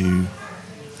need to do?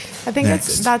 I think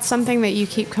next? that's something that you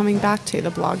keep coming back to, the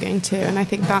blogging too, and I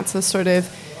think that's a sort of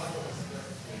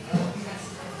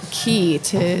key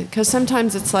to, because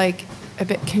sometimes it's like a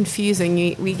bit confusing.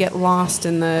 We get lost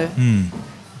in the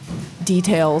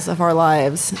details of our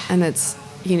lives, and it's,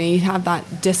 you have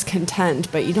that discontent,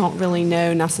 but you don't really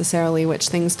know necessarily which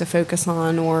things to focus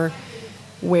on or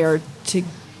where to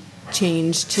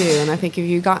change to. And I think if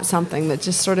you got something that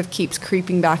just sort of keeps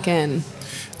creeping back in,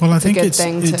 well, I it's think a good it's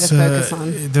thing to focus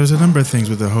on. There's a number of things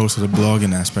with the whole sort of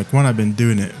blogging aspect. One, I've been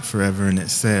doing it forever and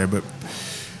it's there, but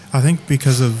I think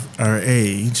because of our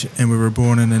age, and we were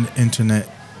born in an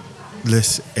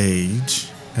internet-less age,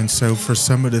 and so for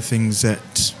some of the things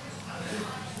that,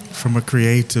 from a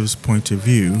creative's point of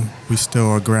view, we still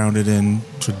are grounded in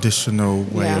traditional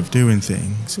way of doing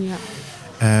things. Yeah.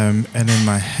 And in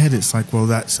my head, it's like,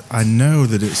 well, I know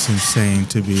that it's insane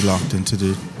to be locked into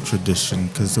the tradition,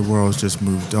 because the world's just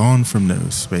moved on from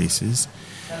those spaces.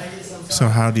 So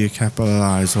how do you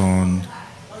capitalize on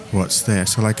what's there?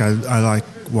 So like I like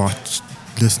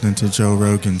listening to Joe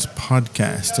Rogan's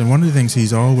podcast, and one of the things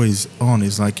he's always on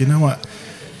is like, and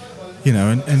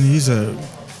he's a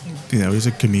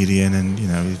comedian, and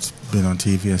he's been on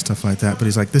TV and stuff like that, but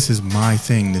he's like, this is my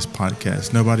thing, this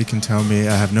podcast. Nobody can tell me,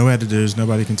 I have no editors,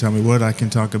 nobody can tell me what I can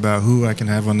talk about, who I can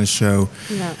have on the show.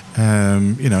 Yeah.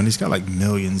 And he's got like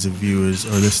millions of viewers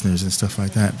or listeners and stuff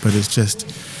like that, but it's just,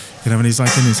 and he's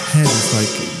like, in his head, it's like,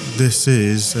 this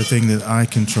is a thing that I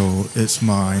control, it's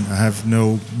mine, I have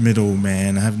no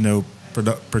middleman, I have no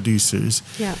producers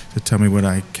to tell me what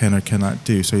I can or cannot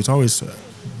do. So he's always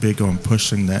big on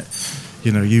pushing that,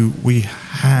 we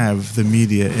have the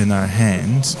media in our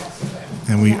hands,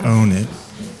 and we own it,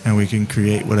 and we can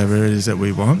create whatever it is that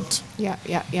we want. Yeah.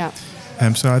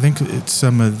 So I think it's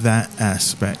some of that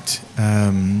aspect. But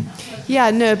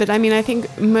I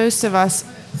think most of us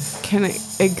can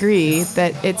agree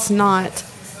that it's not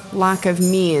lack of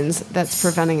means that's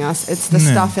preventing us. It's the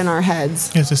stuff in our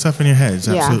heads. Yeah, it's the stuff in your heads,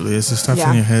 absolutely. It's the stuff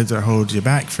in your heads that holds you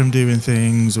back from doing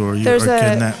things, or you're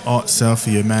getting that odd self, or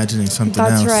you're imagining something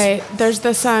else. That's right. There's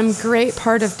this great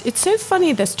part of, it's so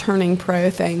funny, this turning pro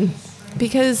thing,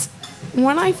 because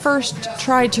when I first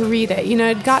tried to read it,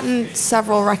 I'd gotten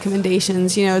several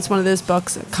recommendations. It's one of those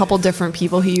books, a couple different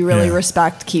people who you really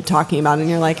respect keep talking about it, and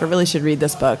you're like, I really should read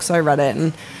this book. So I read it,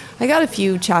 and I got a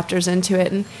few chapters into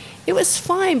it, and it was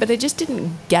fine, but I just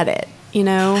didn't get it,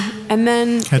 And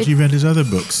then... Had you read his other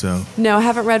books, though? No, I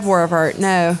haven't read War of Art,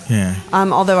 no. Yeah.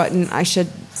 Although I should...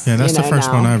 Yeah, that's the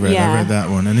first one I read. Yeah. I read that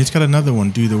one. And he's got another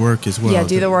one, Do the Work, as well. Yeah,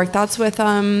 Do the Work. That's with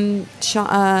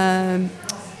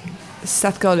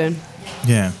Seth Godin.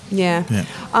 Yeah.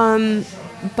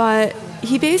 But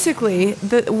he basically...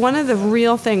 one of the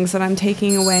real things that I'm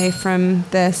taking away from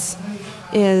this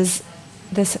is...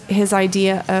 his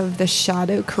idea of the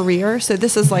shadow career. So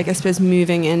this is like, I suppose,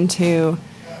 moving into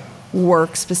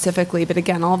work specifically. But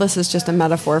again, all this is just a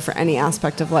metaphor for any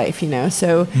aspect of life,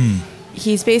 So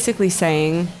he's basically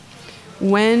saying,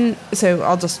 so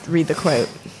I'll just read the quote.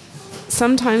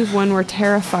 Sometimes when we're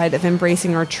terrified of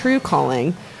embracing our true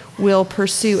calling, we'll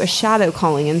pursue a shadow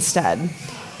calling instead.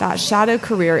 That shadow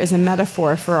career is a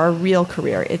metaphor for our real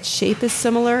career. Its shape is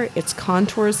similar, its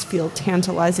contours feel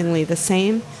tantalizingly the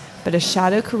same, but a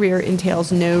shadow career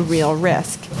entails no real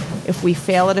risk. If we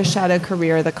fail at a shadow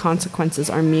career, the consequences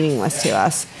are meaningless to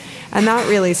us. And that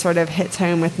really sort of hits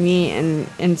home with me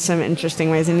in some interesting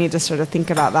ways. I need to sort of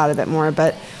think about that a bit more.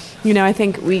 But, I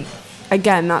think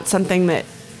that's something that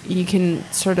you can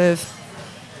sort of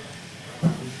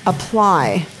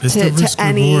apply it's to the risk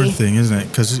any reward thing, isn't it?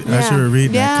 Because as you were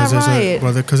reading it,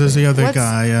 because there's the other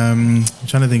guy. I'm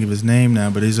trying to think of his name now,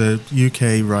 but he's a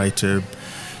UK writer.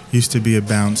 Used to be a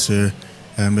bouncer,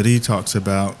 but he talks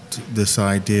about this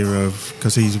idea of,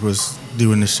 because he was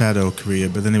doing the shadow career,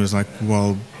 but then he was like,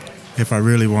 well, if I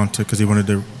really want to, because he wanted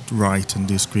to write and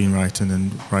do screenwriting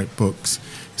and write books.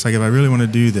 It's like, if I really want to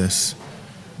do this,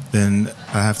 then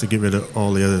I have to get rid of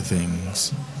all the other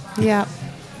things. Yeah.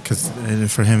 Because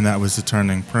for him, that was the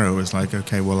turning pro. It's like,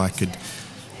 okay, well, I could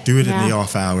do it in the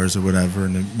off hours or whatever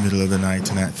in the middle of the night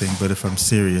and that thing. But if I'm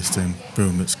serious, then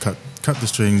boom, it's cut the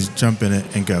strings, jump in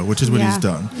it, and go, which is what he's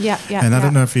done. Yeah. And I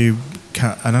don't know if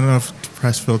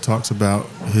Pressfield talks about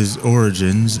his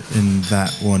origins in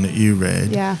that one that you read.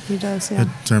 Yeah, he does. Yeah. In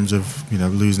terms of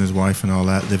losing his wife and all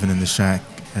that, living in the shack,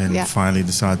 and finally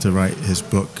decided to write his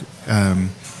book.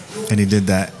 And he did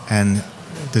that. And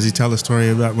does he tell a story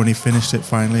about when he finished it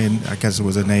finally? And I guess it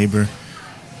was a neighbor.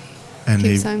 And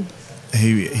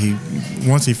he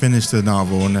once he finished the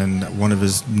novel, and then one of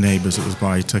his neighbors that was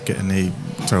by, he took it and he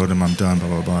told him, I'm done, blah,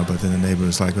 blah, blah. But then the neighbor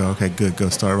was like, oh, okay, good, go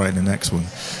start writing the next one,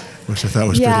 which I thought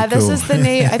was pretty cool. Yeah, this is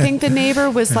the I think the neighbor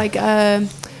was like a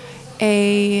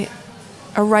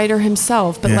writer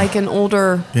himself, but like an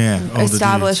older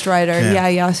established writer.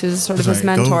 Yeah. So he was sort of his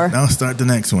mentor. Now start the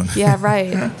next one. Yeah,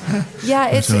 right.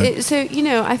 Yeah, so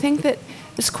I think that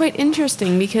it's quite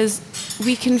interesting because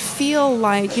we can feel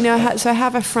like, so I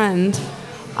have a friend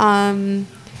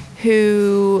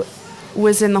who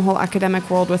was in the whole academic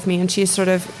world with me, and she's sort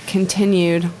of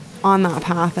continued on that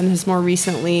path and has more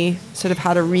recently sort of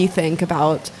had a rethink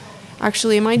about,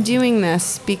 actually, am I doing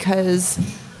this because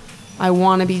I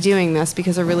want to be doing this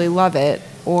because I really love it?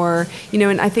 Or,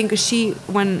 and I think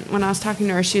when I was talking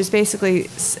to her, she was basically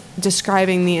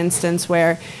describing the instance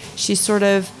where she sort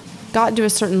of got to a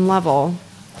certain level,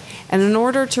 and in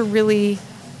order to really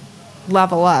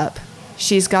level up,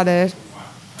 she's got to,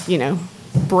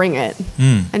 bring it.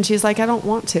 And she's like, I don't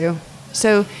want to.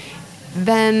 So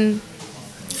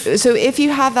if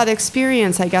you have that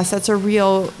experience, I guess that's a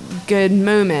real good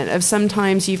moment of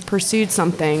sometimes you've pursued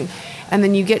something and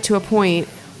then you get to a point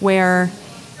where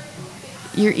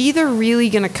you're either really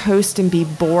going to coast and be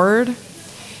bored,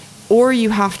 or you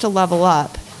have to level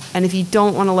up. And if you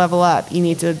don't want to level up, you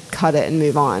need to cut it and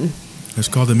move on. It's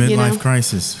called the midlife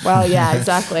crisis. Well, yeah,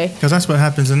 exactly. Because that's what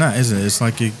happens in that, isn't it? It's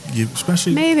like you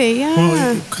especially... Maybe, yeah.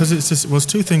 Well, because it's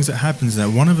two things that happens there.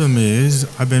 One of them is,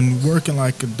 I've been working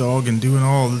like a dog and doing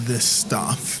all of this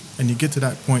stuff. And you get to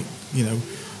that point,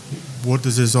 what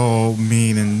does this all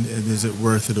mean? And is it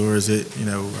worth it? Or is it,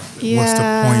 what's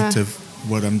the point of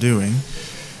what I'm doing?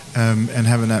 And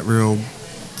having that real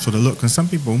sort of look. And some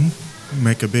people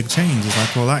make a big change. It's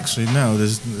like, well, actually, no,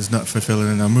 there's not fulfilling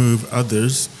in a move.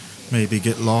 Others maybe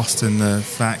get lost in the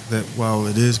fact that, well,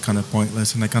 it is kind of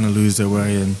pointless, and they kind of lose their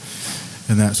way and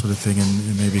that sort of thing,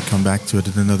 and maybe come back to it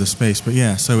in another space. But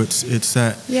yeah, so it's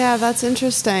that. Yeah, that's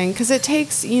interesting, because it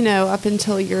takes, up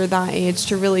until you're that age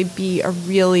to really be a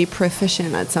really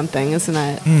proficient at something, isn't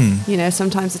it?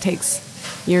 Sometimes it takes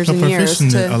years and years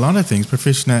to... A lot of things,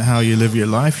 proficient at how you live your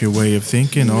life, your way of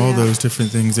thinking, all those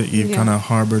different things that you've kind of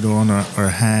harbored on or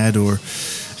had, or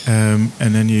and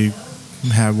then you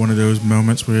have one of those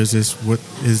moments where is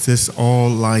this all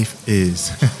life is?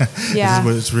 This is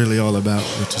what it's really all about,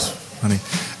 which is funny.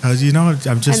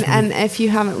 I'm just... And if you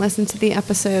haven't listened to the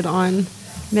episode on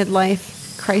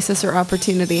midlife crisis or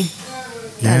opportunity...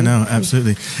 Yeah, no,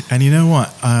 absolutely. And you know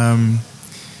what? I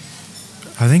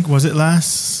think, was it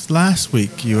last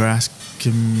week you were asking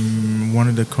one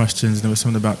of the questions, and there was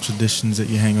something about traditions that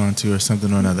you hang on to or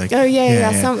something or another. Oh,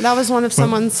 yeah. That was one of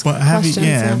someone's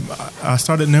questions. I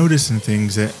started noticing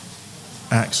things that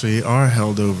actually are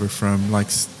held over from, like,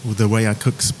 the way I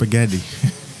cook spaghetti.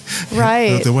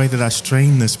 Right. the way that I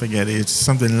strain the spaghetti. It's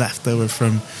something left over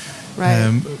from,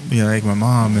 like my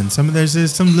mom. And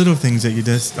there's some little things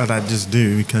that I just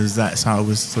do because that's how I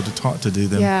was sort of taught to do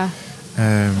them. Yeah.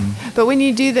 But when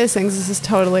you do those things,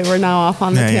 we're now off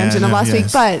on the tangent of last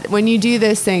week, but when you do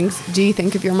those things, do you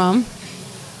think of your mom?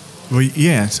 Well,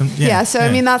 yeah.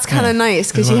 I mean, that's kind of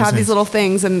nice, because you have these little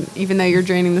things, and even though you're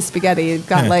draining the spaghetti, you've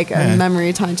got a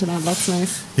memory tied to that. That's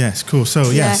nice. Yes, cool.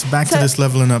 So, back to this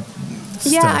leveling up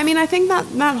Yeah, stuff. I mean, I think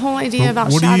that whole idea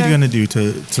about what shadow. are you going to do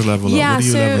to level up? Yeah, What are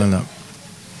you so- leveling up?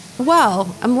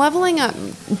 Well, I'm leveling up,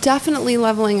 definitely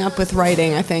leveling up with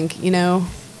writing, I think, I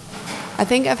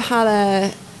think I've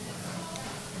had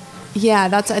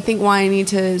that's, I think, why I need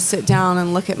to sit down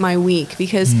and look at my week,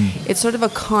 because it's sort of a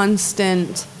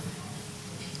constant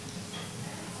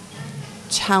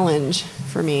challenge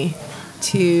for me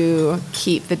to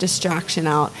keep the distraction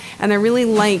out. And I really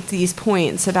liked these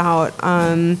points about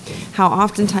how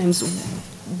oftentimes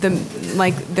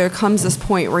there comes this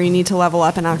point where you need to level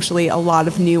up and actually a lot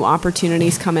of new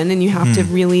opportunities come in, and you have to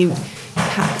really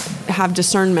have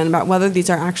discernment about whether these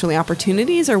are actually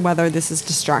opportunities or whether this is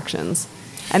distractions.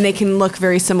 And they can look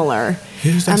very similar.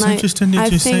 That's interesting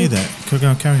that you say that.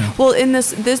 Carry on. Well, in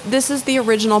this is the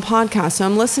original podcast. So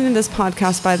I'm listening to this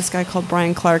podcast by this guy called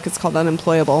Brian Clark. It's called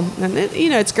Unemployable, and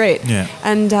it's great. Yeah.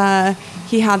 And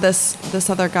he had this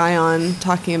other guy on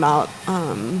talking about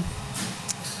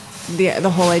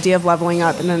the whole idea of leveling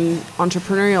up in an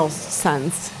entrepreneurial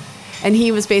sense. And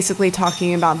he was basically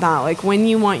talking about that, like when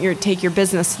you want take your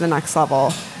business to the next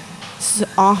level, so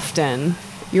often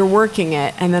you're working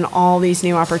it, and then all these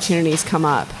new opportunities come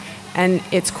up, and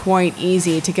it's quite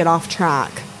easy to get off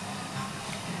track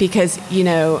because,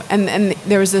 and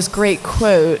there was this great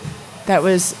quote that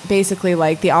was basically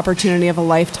like the opportunity of a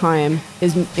lifetime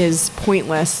is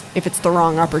pointless if it's the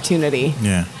wrong opportunity.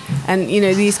 Yeah. And,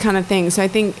 these kind of things. So I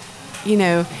think,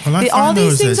 all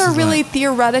these things are really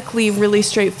theoretically really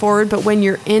straightforward, but when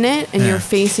you're in it and you're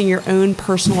facing your own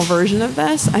personal version of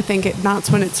this, I think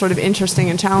that's when it's sort of interesting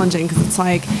and challenging, because it's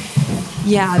like,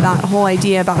 that whole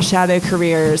idea about shadow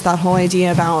careers, that whole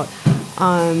idea about,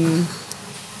 why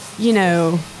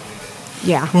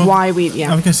we, I was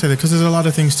going to say that because there's a lot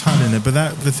of things taught in it, but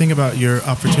the thing about your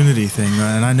opportunity thing,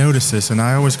 and I noticed this, and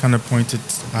I always kind of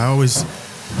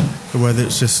whether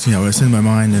it's just, it's in my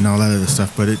mind and all that other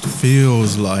stuff, but it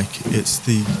feels like it's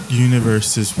the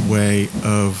universe's way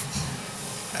of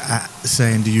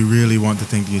saying, do you really want the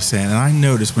thing that you're saying? And I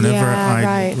notice whenever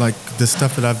like the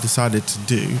stuff that I've decided to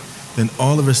do, then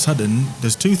all of a sudden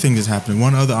there's two things that's happening.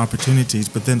 One, other opportunities,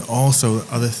 but then also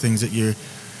other things that you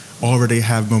already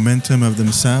have momentum of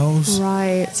themselves,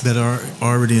 right, that are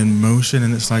already in motion.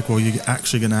 And it's like, well, you're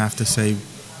actually going to have to say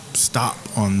stop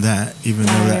on that, even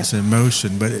though that's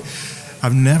emotion. But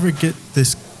I've never get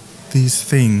these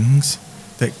things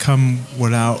that come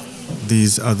without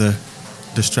these other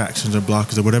distractions or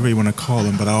blockers or whatever you want to call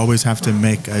them, but I always have to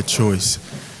make a choice.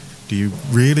 Do you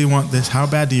really want this? How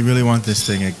bad do you really want this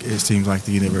thing? It seems like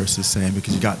the universe is saying,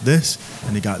 because you got this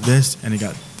and you got this and you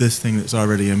got this thing that's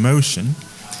already in motion,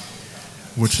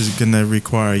 which is going to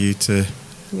require you to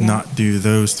not do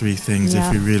those three things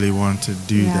if you really want to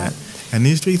do that. And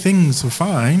these three things are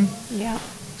fine. Yeah.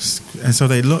 And so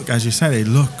they look, as you said, they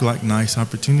look like nice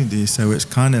opportunities. So it's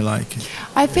kind of like,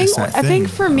 I think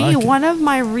for me, one of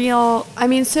my real,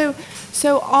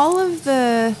 so all of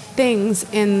the things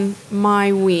in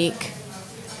my week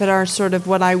that are sort of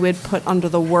what I would put under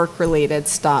the work-related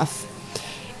stuff,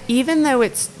 even though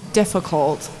it's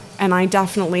difficult, and I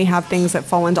definitely have things that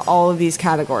fall into all of these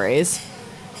categories,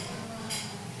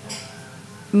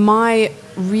 my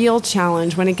real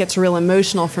challenge when it gets real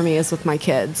emotional for me is with my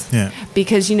kids. Yeah.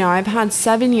 Because, I've had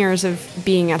 7 years of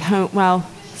being at home. Well,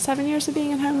 7 years of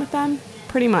being at home with them,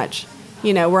 pretty much.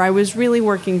 Where I was really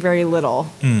working very little.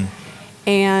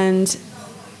 And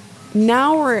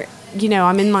now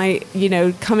I'm in my,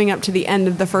 coming up to the end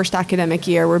of the first academic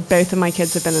year where both of my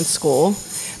kids have been in school,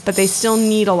 but they still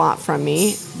need a lot from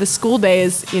me. The school day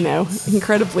is,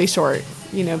 incredibly short.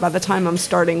 By the time I'm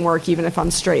starting work, even if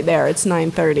I'm straight there, it's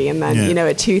 9:30, and then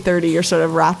at 2:30 you're sort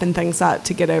of wrapping things up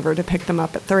to get over to pick them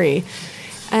up at 3.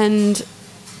 And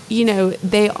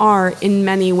they are in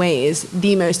many ways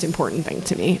the most important thing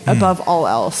to me above all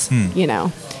else.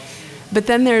 But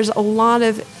then there's a lot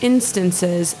of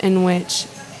instances in which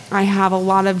I have a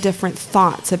lot of different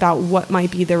thoughts about what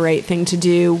might be the right thing to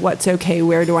do, what's okay,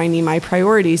 where do I need my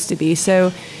priorities to be.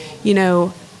 So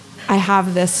I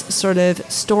have this sort of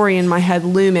story in my head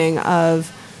looming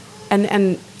of,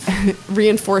 and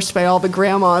reinforced by all the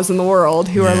grandmas in the world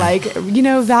who are like,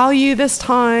 value this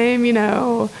time,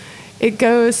 it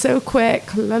goes so quick,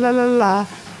 la la la la.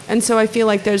 And so I feel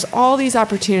like there's all these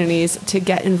opportunities to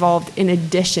get involved in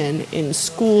addition in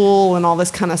school and all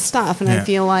this kind of stuff. And I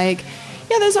feel like,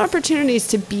 those opportunities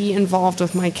to be involved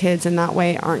with my kids in that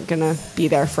way aren't going to be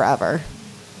there forever.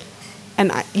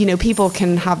 And, people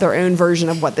can have their own version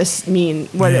of what this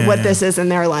what this is in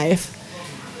their life.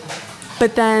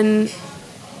 But then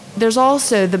there's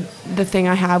also the thing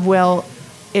I have,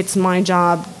 it's my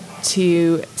job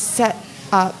to set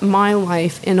up my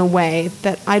life in a way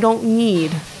that I don't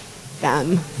need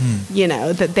them, you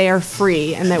know, that they are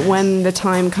free, and that when the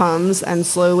time comes, and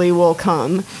slowly will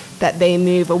come, that they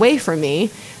move away from me,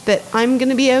 that I'm going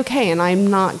to be okay, and I'm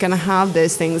not going to have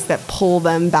those things that pull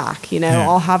them back. You know,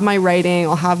 I'll have my writing,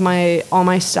 I'll have all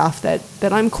my stuff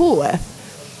that I'm cool with.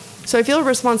 So I feel a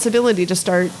responsibility to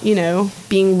start, you know,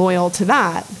 being loyal to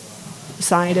that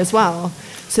side as well.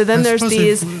 So then there's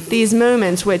these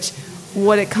moments which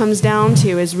what it comes down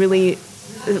to is really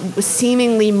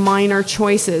seemingly minor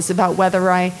choices about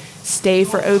whether I stay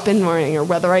for open morning or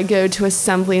whether I go to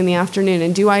assembly in the afternoon,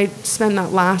 and do I spend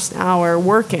that last hour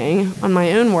working on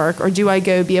my own work, or do I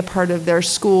go be a part of their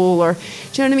school, or do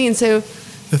you know what I mean? So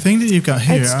the thing that you've got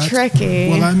here, it's tricky.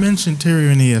 Well, I mentioned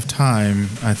tyranny of time,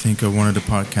 I think, of one of the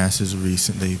podcasts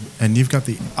recently, and you've got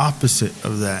the opposite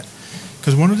of that.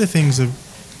 Because one of the things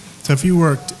so if you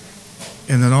worked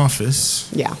in an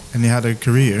office, and you had a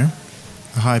career,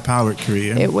 a high-powered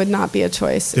career, it would not be a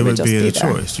choice. It would just be a there.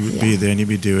 choice. You would be there and you'd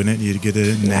be doing it. You'd get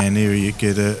a nanny or you'd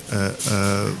get a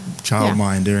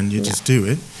childminder and you just do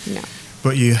it. Yeah.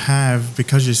 But you have,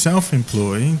 because you're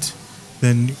self-employed,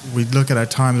 then we look at our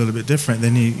time a little bit different.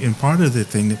 Then and part of the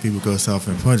thing that people go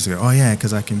self-employed is go, oh yeah,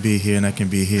 because I can be here and I can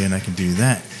be here and I can do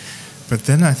that. But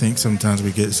then I think sometimes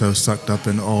we get so sucked up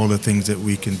in all the things that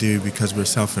we can do because we're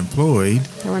self-employed.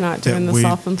 And we're not doing the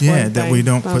self-employed thing. That we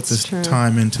don't put this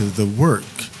time into the work,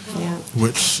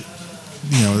 which,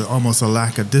 you know, almost a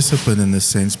lack of discipline in this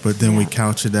sense. But then we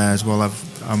couch it as, well,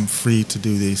 I'm free to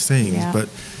do these things. Yeah. But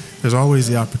there's always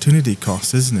the opportunity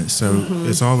cost, isn't it? So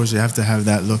it's always, you have to have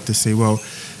that look to see, well,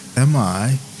 am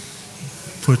I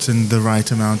putting the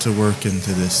right amount of work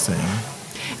into this thing?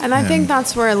 And I think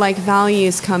that's where, like,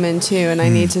 values come in, too. And I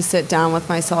need to sit down with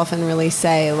myself and really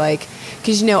say, like,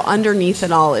 because, you know, underneath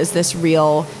it all is this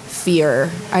real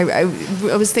fear. I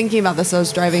was thinking about this. I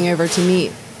was driving over to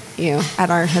meet you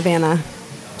at our Havana.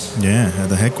 Yeah, at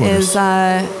the headquarters.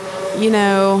 You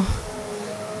know,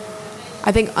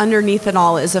 I think underneath it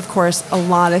all is, of course, a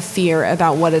lot of fear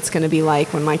about what it's going to be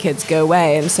like when my kids go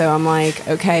away. And so I'm like,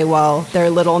 okay, well,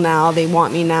 they're little now. They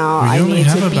want me now. I need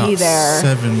to be there.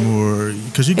 7 more,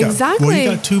 because you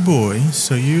got 2 boys,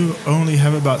 so you only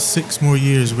have about 6 more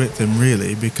years with them,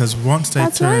 really, because once they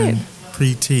turn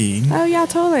preteen. Oh yeah,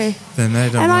 totally. Then they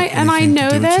don't. And I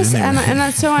know this, anyway.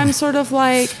 and so I'm sort of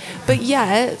like, but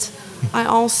yet I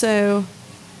also,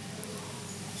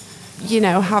 you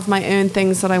know, have my own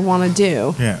things that I want to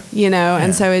do. Yeah. You know,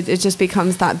 and so it just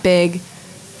becomes that big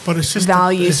but it's just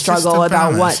value struggle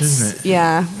about what's, isn't it?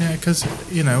 Yeah, because,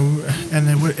 you know, and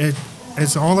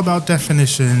it's all about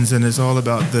definitions, and it's all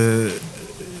about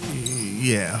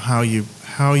how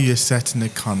you're set in the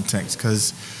context,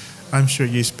 because I'm sure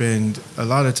you spend a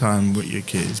lot of time with your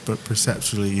kids, but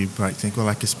perceptually you might think, well,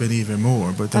 I could spend even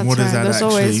more, but then what does that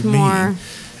actually mean? More.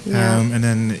 Yeah. And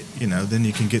then, you know, then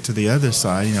you can get to the other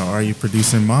side. You know, are you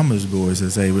producing mama's boys,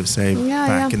 as they would say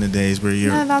back in the days where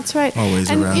you're that's right. always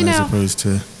around, you know, as opposed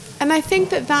to... And I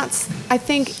think I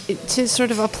think to sort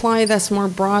of apply this more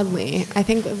broadly, I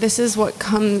think this is what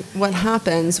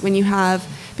happens when you have,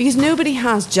 because nobody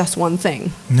has just one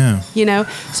thing. No. You know?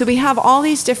 So we have all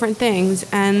these different things,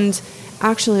 and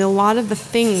actually a lot of the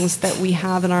things that we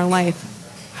have in our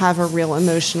life have a real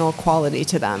emotional quality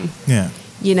to them. Yeah.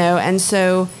 You know, and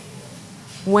so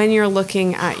when you're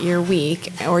looking at your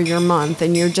week or your month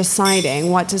and you're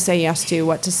deciding what to say yes to,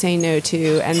 what to say no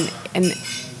to,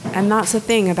 and that's the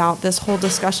thing about this whole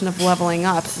discussion of leveling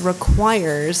up,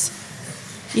 requires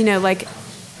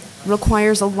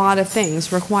a lot of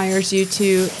things, requires you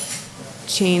to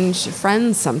change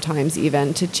friends sometimes,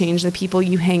 even to change the people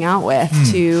you hang out with,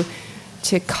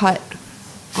 to cut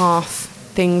off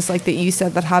things like that you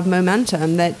said that have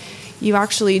momentum that you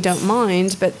actually don't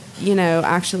mind, but, you know,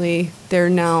 actually they're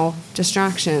now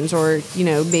distractions, or, you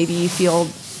know, maybe you feel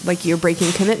like you're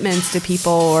breaking commitments to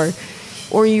people,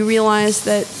 or you realize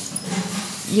that,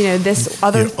 you know, this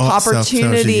other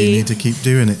opportunity, you need to keep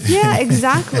doing it. Yeah,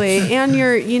 exactly. And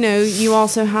you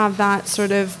also have that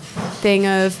sort of thing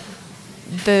of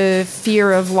the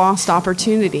fear of lost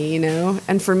opportunity, you know.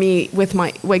 And for me, with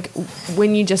my, like,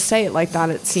 when you just say it like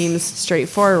that, it seems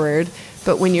straightforward.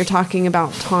 But when you're talking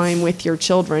about time with your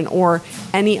children or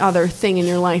any other thing in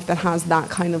your life that has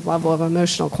that kind of level of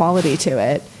emotional quality to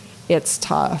it, it's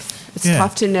tough. It's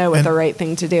tough to know what the right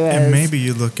thing to do is. And maybe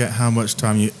you look at how much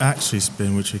time you actually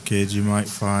spend with your kids, you might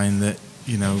find that,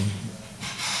 you know,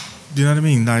 do you know what I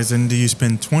mean? As in, do you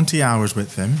spend 20 hours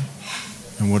with them?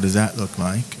 And what does that look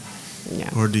like? Yeah.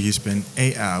 Or do you spend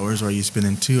 8 hours, or are you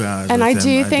spending 2 hours and with I them?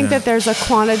 do think that there's a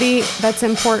quantity that's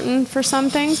important for some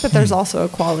things, but there's also a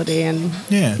quality, and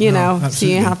absolutely. So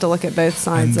you have to look at both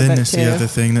sides of it too. And then there's the other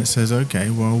thing that says, okay,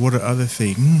 well, what are other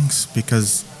things?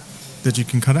 Because that you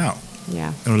can cut out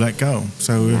or let go.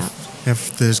 So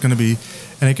if there's going to be,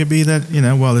 and it could be that,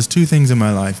 well, there's two things in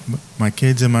my life, my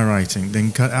kids and my writing,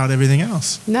 then cut out everything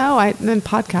else. No, then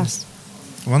podcast.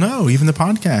 Well, no, even the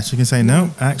podcast. You can say,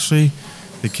 no, actually,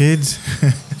 the kids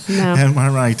and my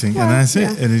writing, and that's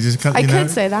it. And it just cut. I could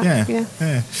say that.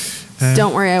 Yeah.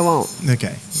 Don't worry, I won't.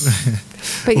 Okay.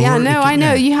 But I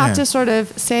know you have to sort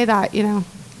of say that, Yeah,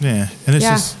 and it's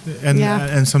just,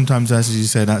 and sometimes, as you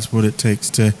say, that's what it takes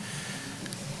to.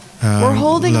 We're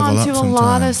holding on to a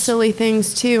lot of silly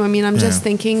things too. I mean, I'm just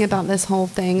thinking about this whole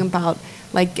thing about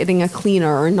like getting a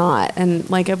cleaner or not, and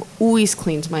like I've always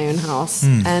cleaned my own house,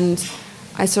 and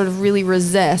I sort of really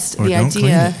resist the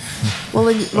idea.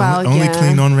 Only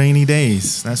clean on rainy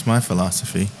days. That's my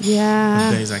philosophy. Yeah.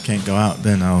 The days I can't go out,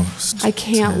 then I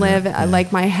can't live.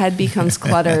 Like my head becomes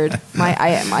cluttered.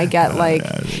 I get like,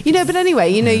 But anyway,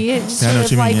 you just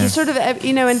sort of like you sort of,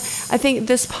 and I think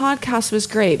this podcast was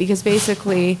great because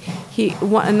basically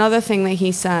another thing that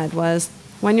he said was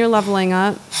when you're leveling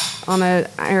up on an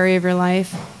area of your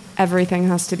life, everything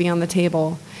has to be on the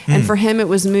table. And for him, it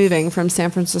was moving from San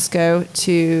Francisco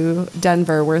to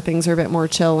Denver, where things are a bit more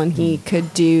chill, and he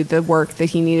could do the work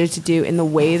that he needed to do in the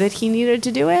way that he needed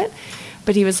to do it.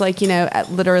 But he was like,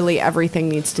 literally everything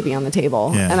needs to be on the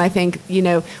table. Yeah. And I think,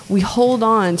 we hold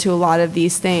on to a lot of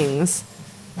these things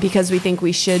because we think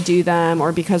we should do them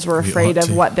or because we're afraid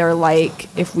of what they're like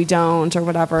if we don't or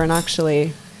whatever. And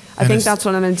actually, I think that's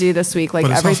what I'm going to do this week. Like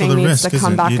everything needs to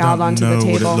come back out onto the table.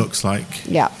 You don't know what it looks like.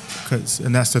 Yeah.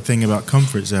 And that's the thing about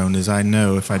comfort zone is I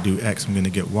know if I do X, I'm going to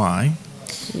get Y.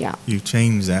 Yeah. You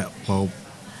change that. Well,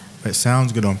 it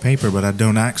sounds good on paper, but I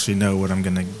don't actually know what I'm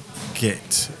going to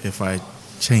get if I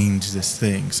change this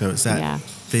thing. So it's that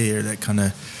fear that kind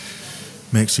of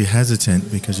makes you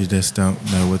hesitant because you just don't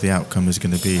know what the outcome is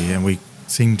going to be. And we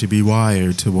seem to be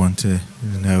wired to want to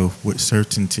know with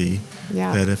certainty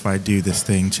that if I do this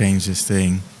thing, change this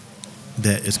thing,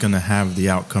 that it's going to have the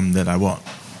outcome that I want.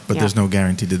 But there's no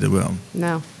guarantee that it will.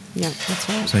 No. Yeah, that's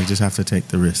right. So you just have to take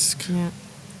the risk. Yeah.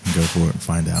 And go for it and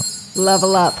find out.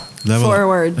 Level up.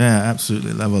 Forward. Yeah,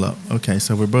 absolutely. Level up. Okay,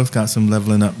 so we've both got some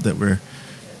leveling up that we're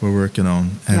working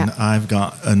on. And I've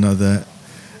got another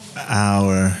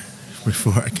hour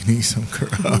before I can eat some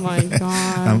kebab. Oh my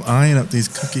God. I'm eyeing up these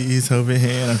cookies over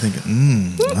here and I'm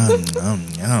thinking,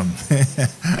 yum.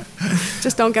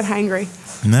 Just don't get hangry.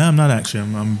 No, I'm not actually.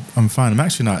 I'm fine. I'm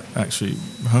actually not actually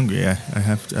hungry.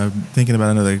 I'm thinking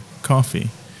about another coffee.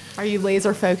 Are you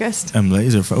laser focused? I'm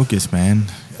laser focused, man.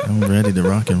 I'm ready to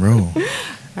rock and roll.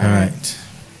 All right.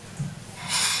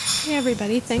 Hey,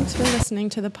 everybody. Thanks for listening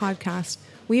to the podcast.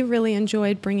 We really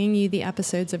enjoyed bringing you the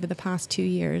episodes over the past 2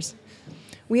 years.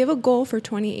 We have a goal for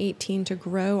 2018 to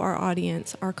grow our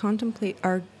audience, our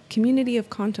community of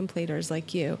contemplators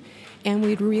like you, and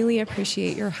we'd really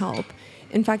appreciate your help.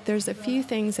 In fact, there's a few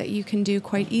things that you can do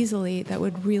quite easily that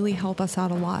would really help us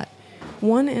out a lot.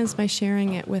 One is by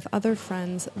sharing it with other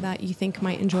friends that you think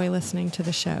might enjoy listening to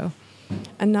the show.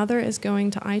 Another is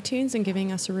going to iTunes and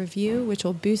giving us a review, which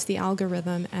will boost the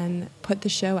algorithm and put the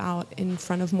show out in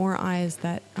front of more eyes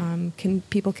that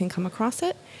people can come across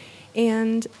it.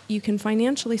 And you can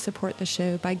financially support the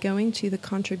show by going to the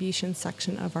contribution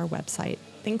section of our website.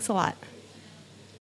 Thanks a lot.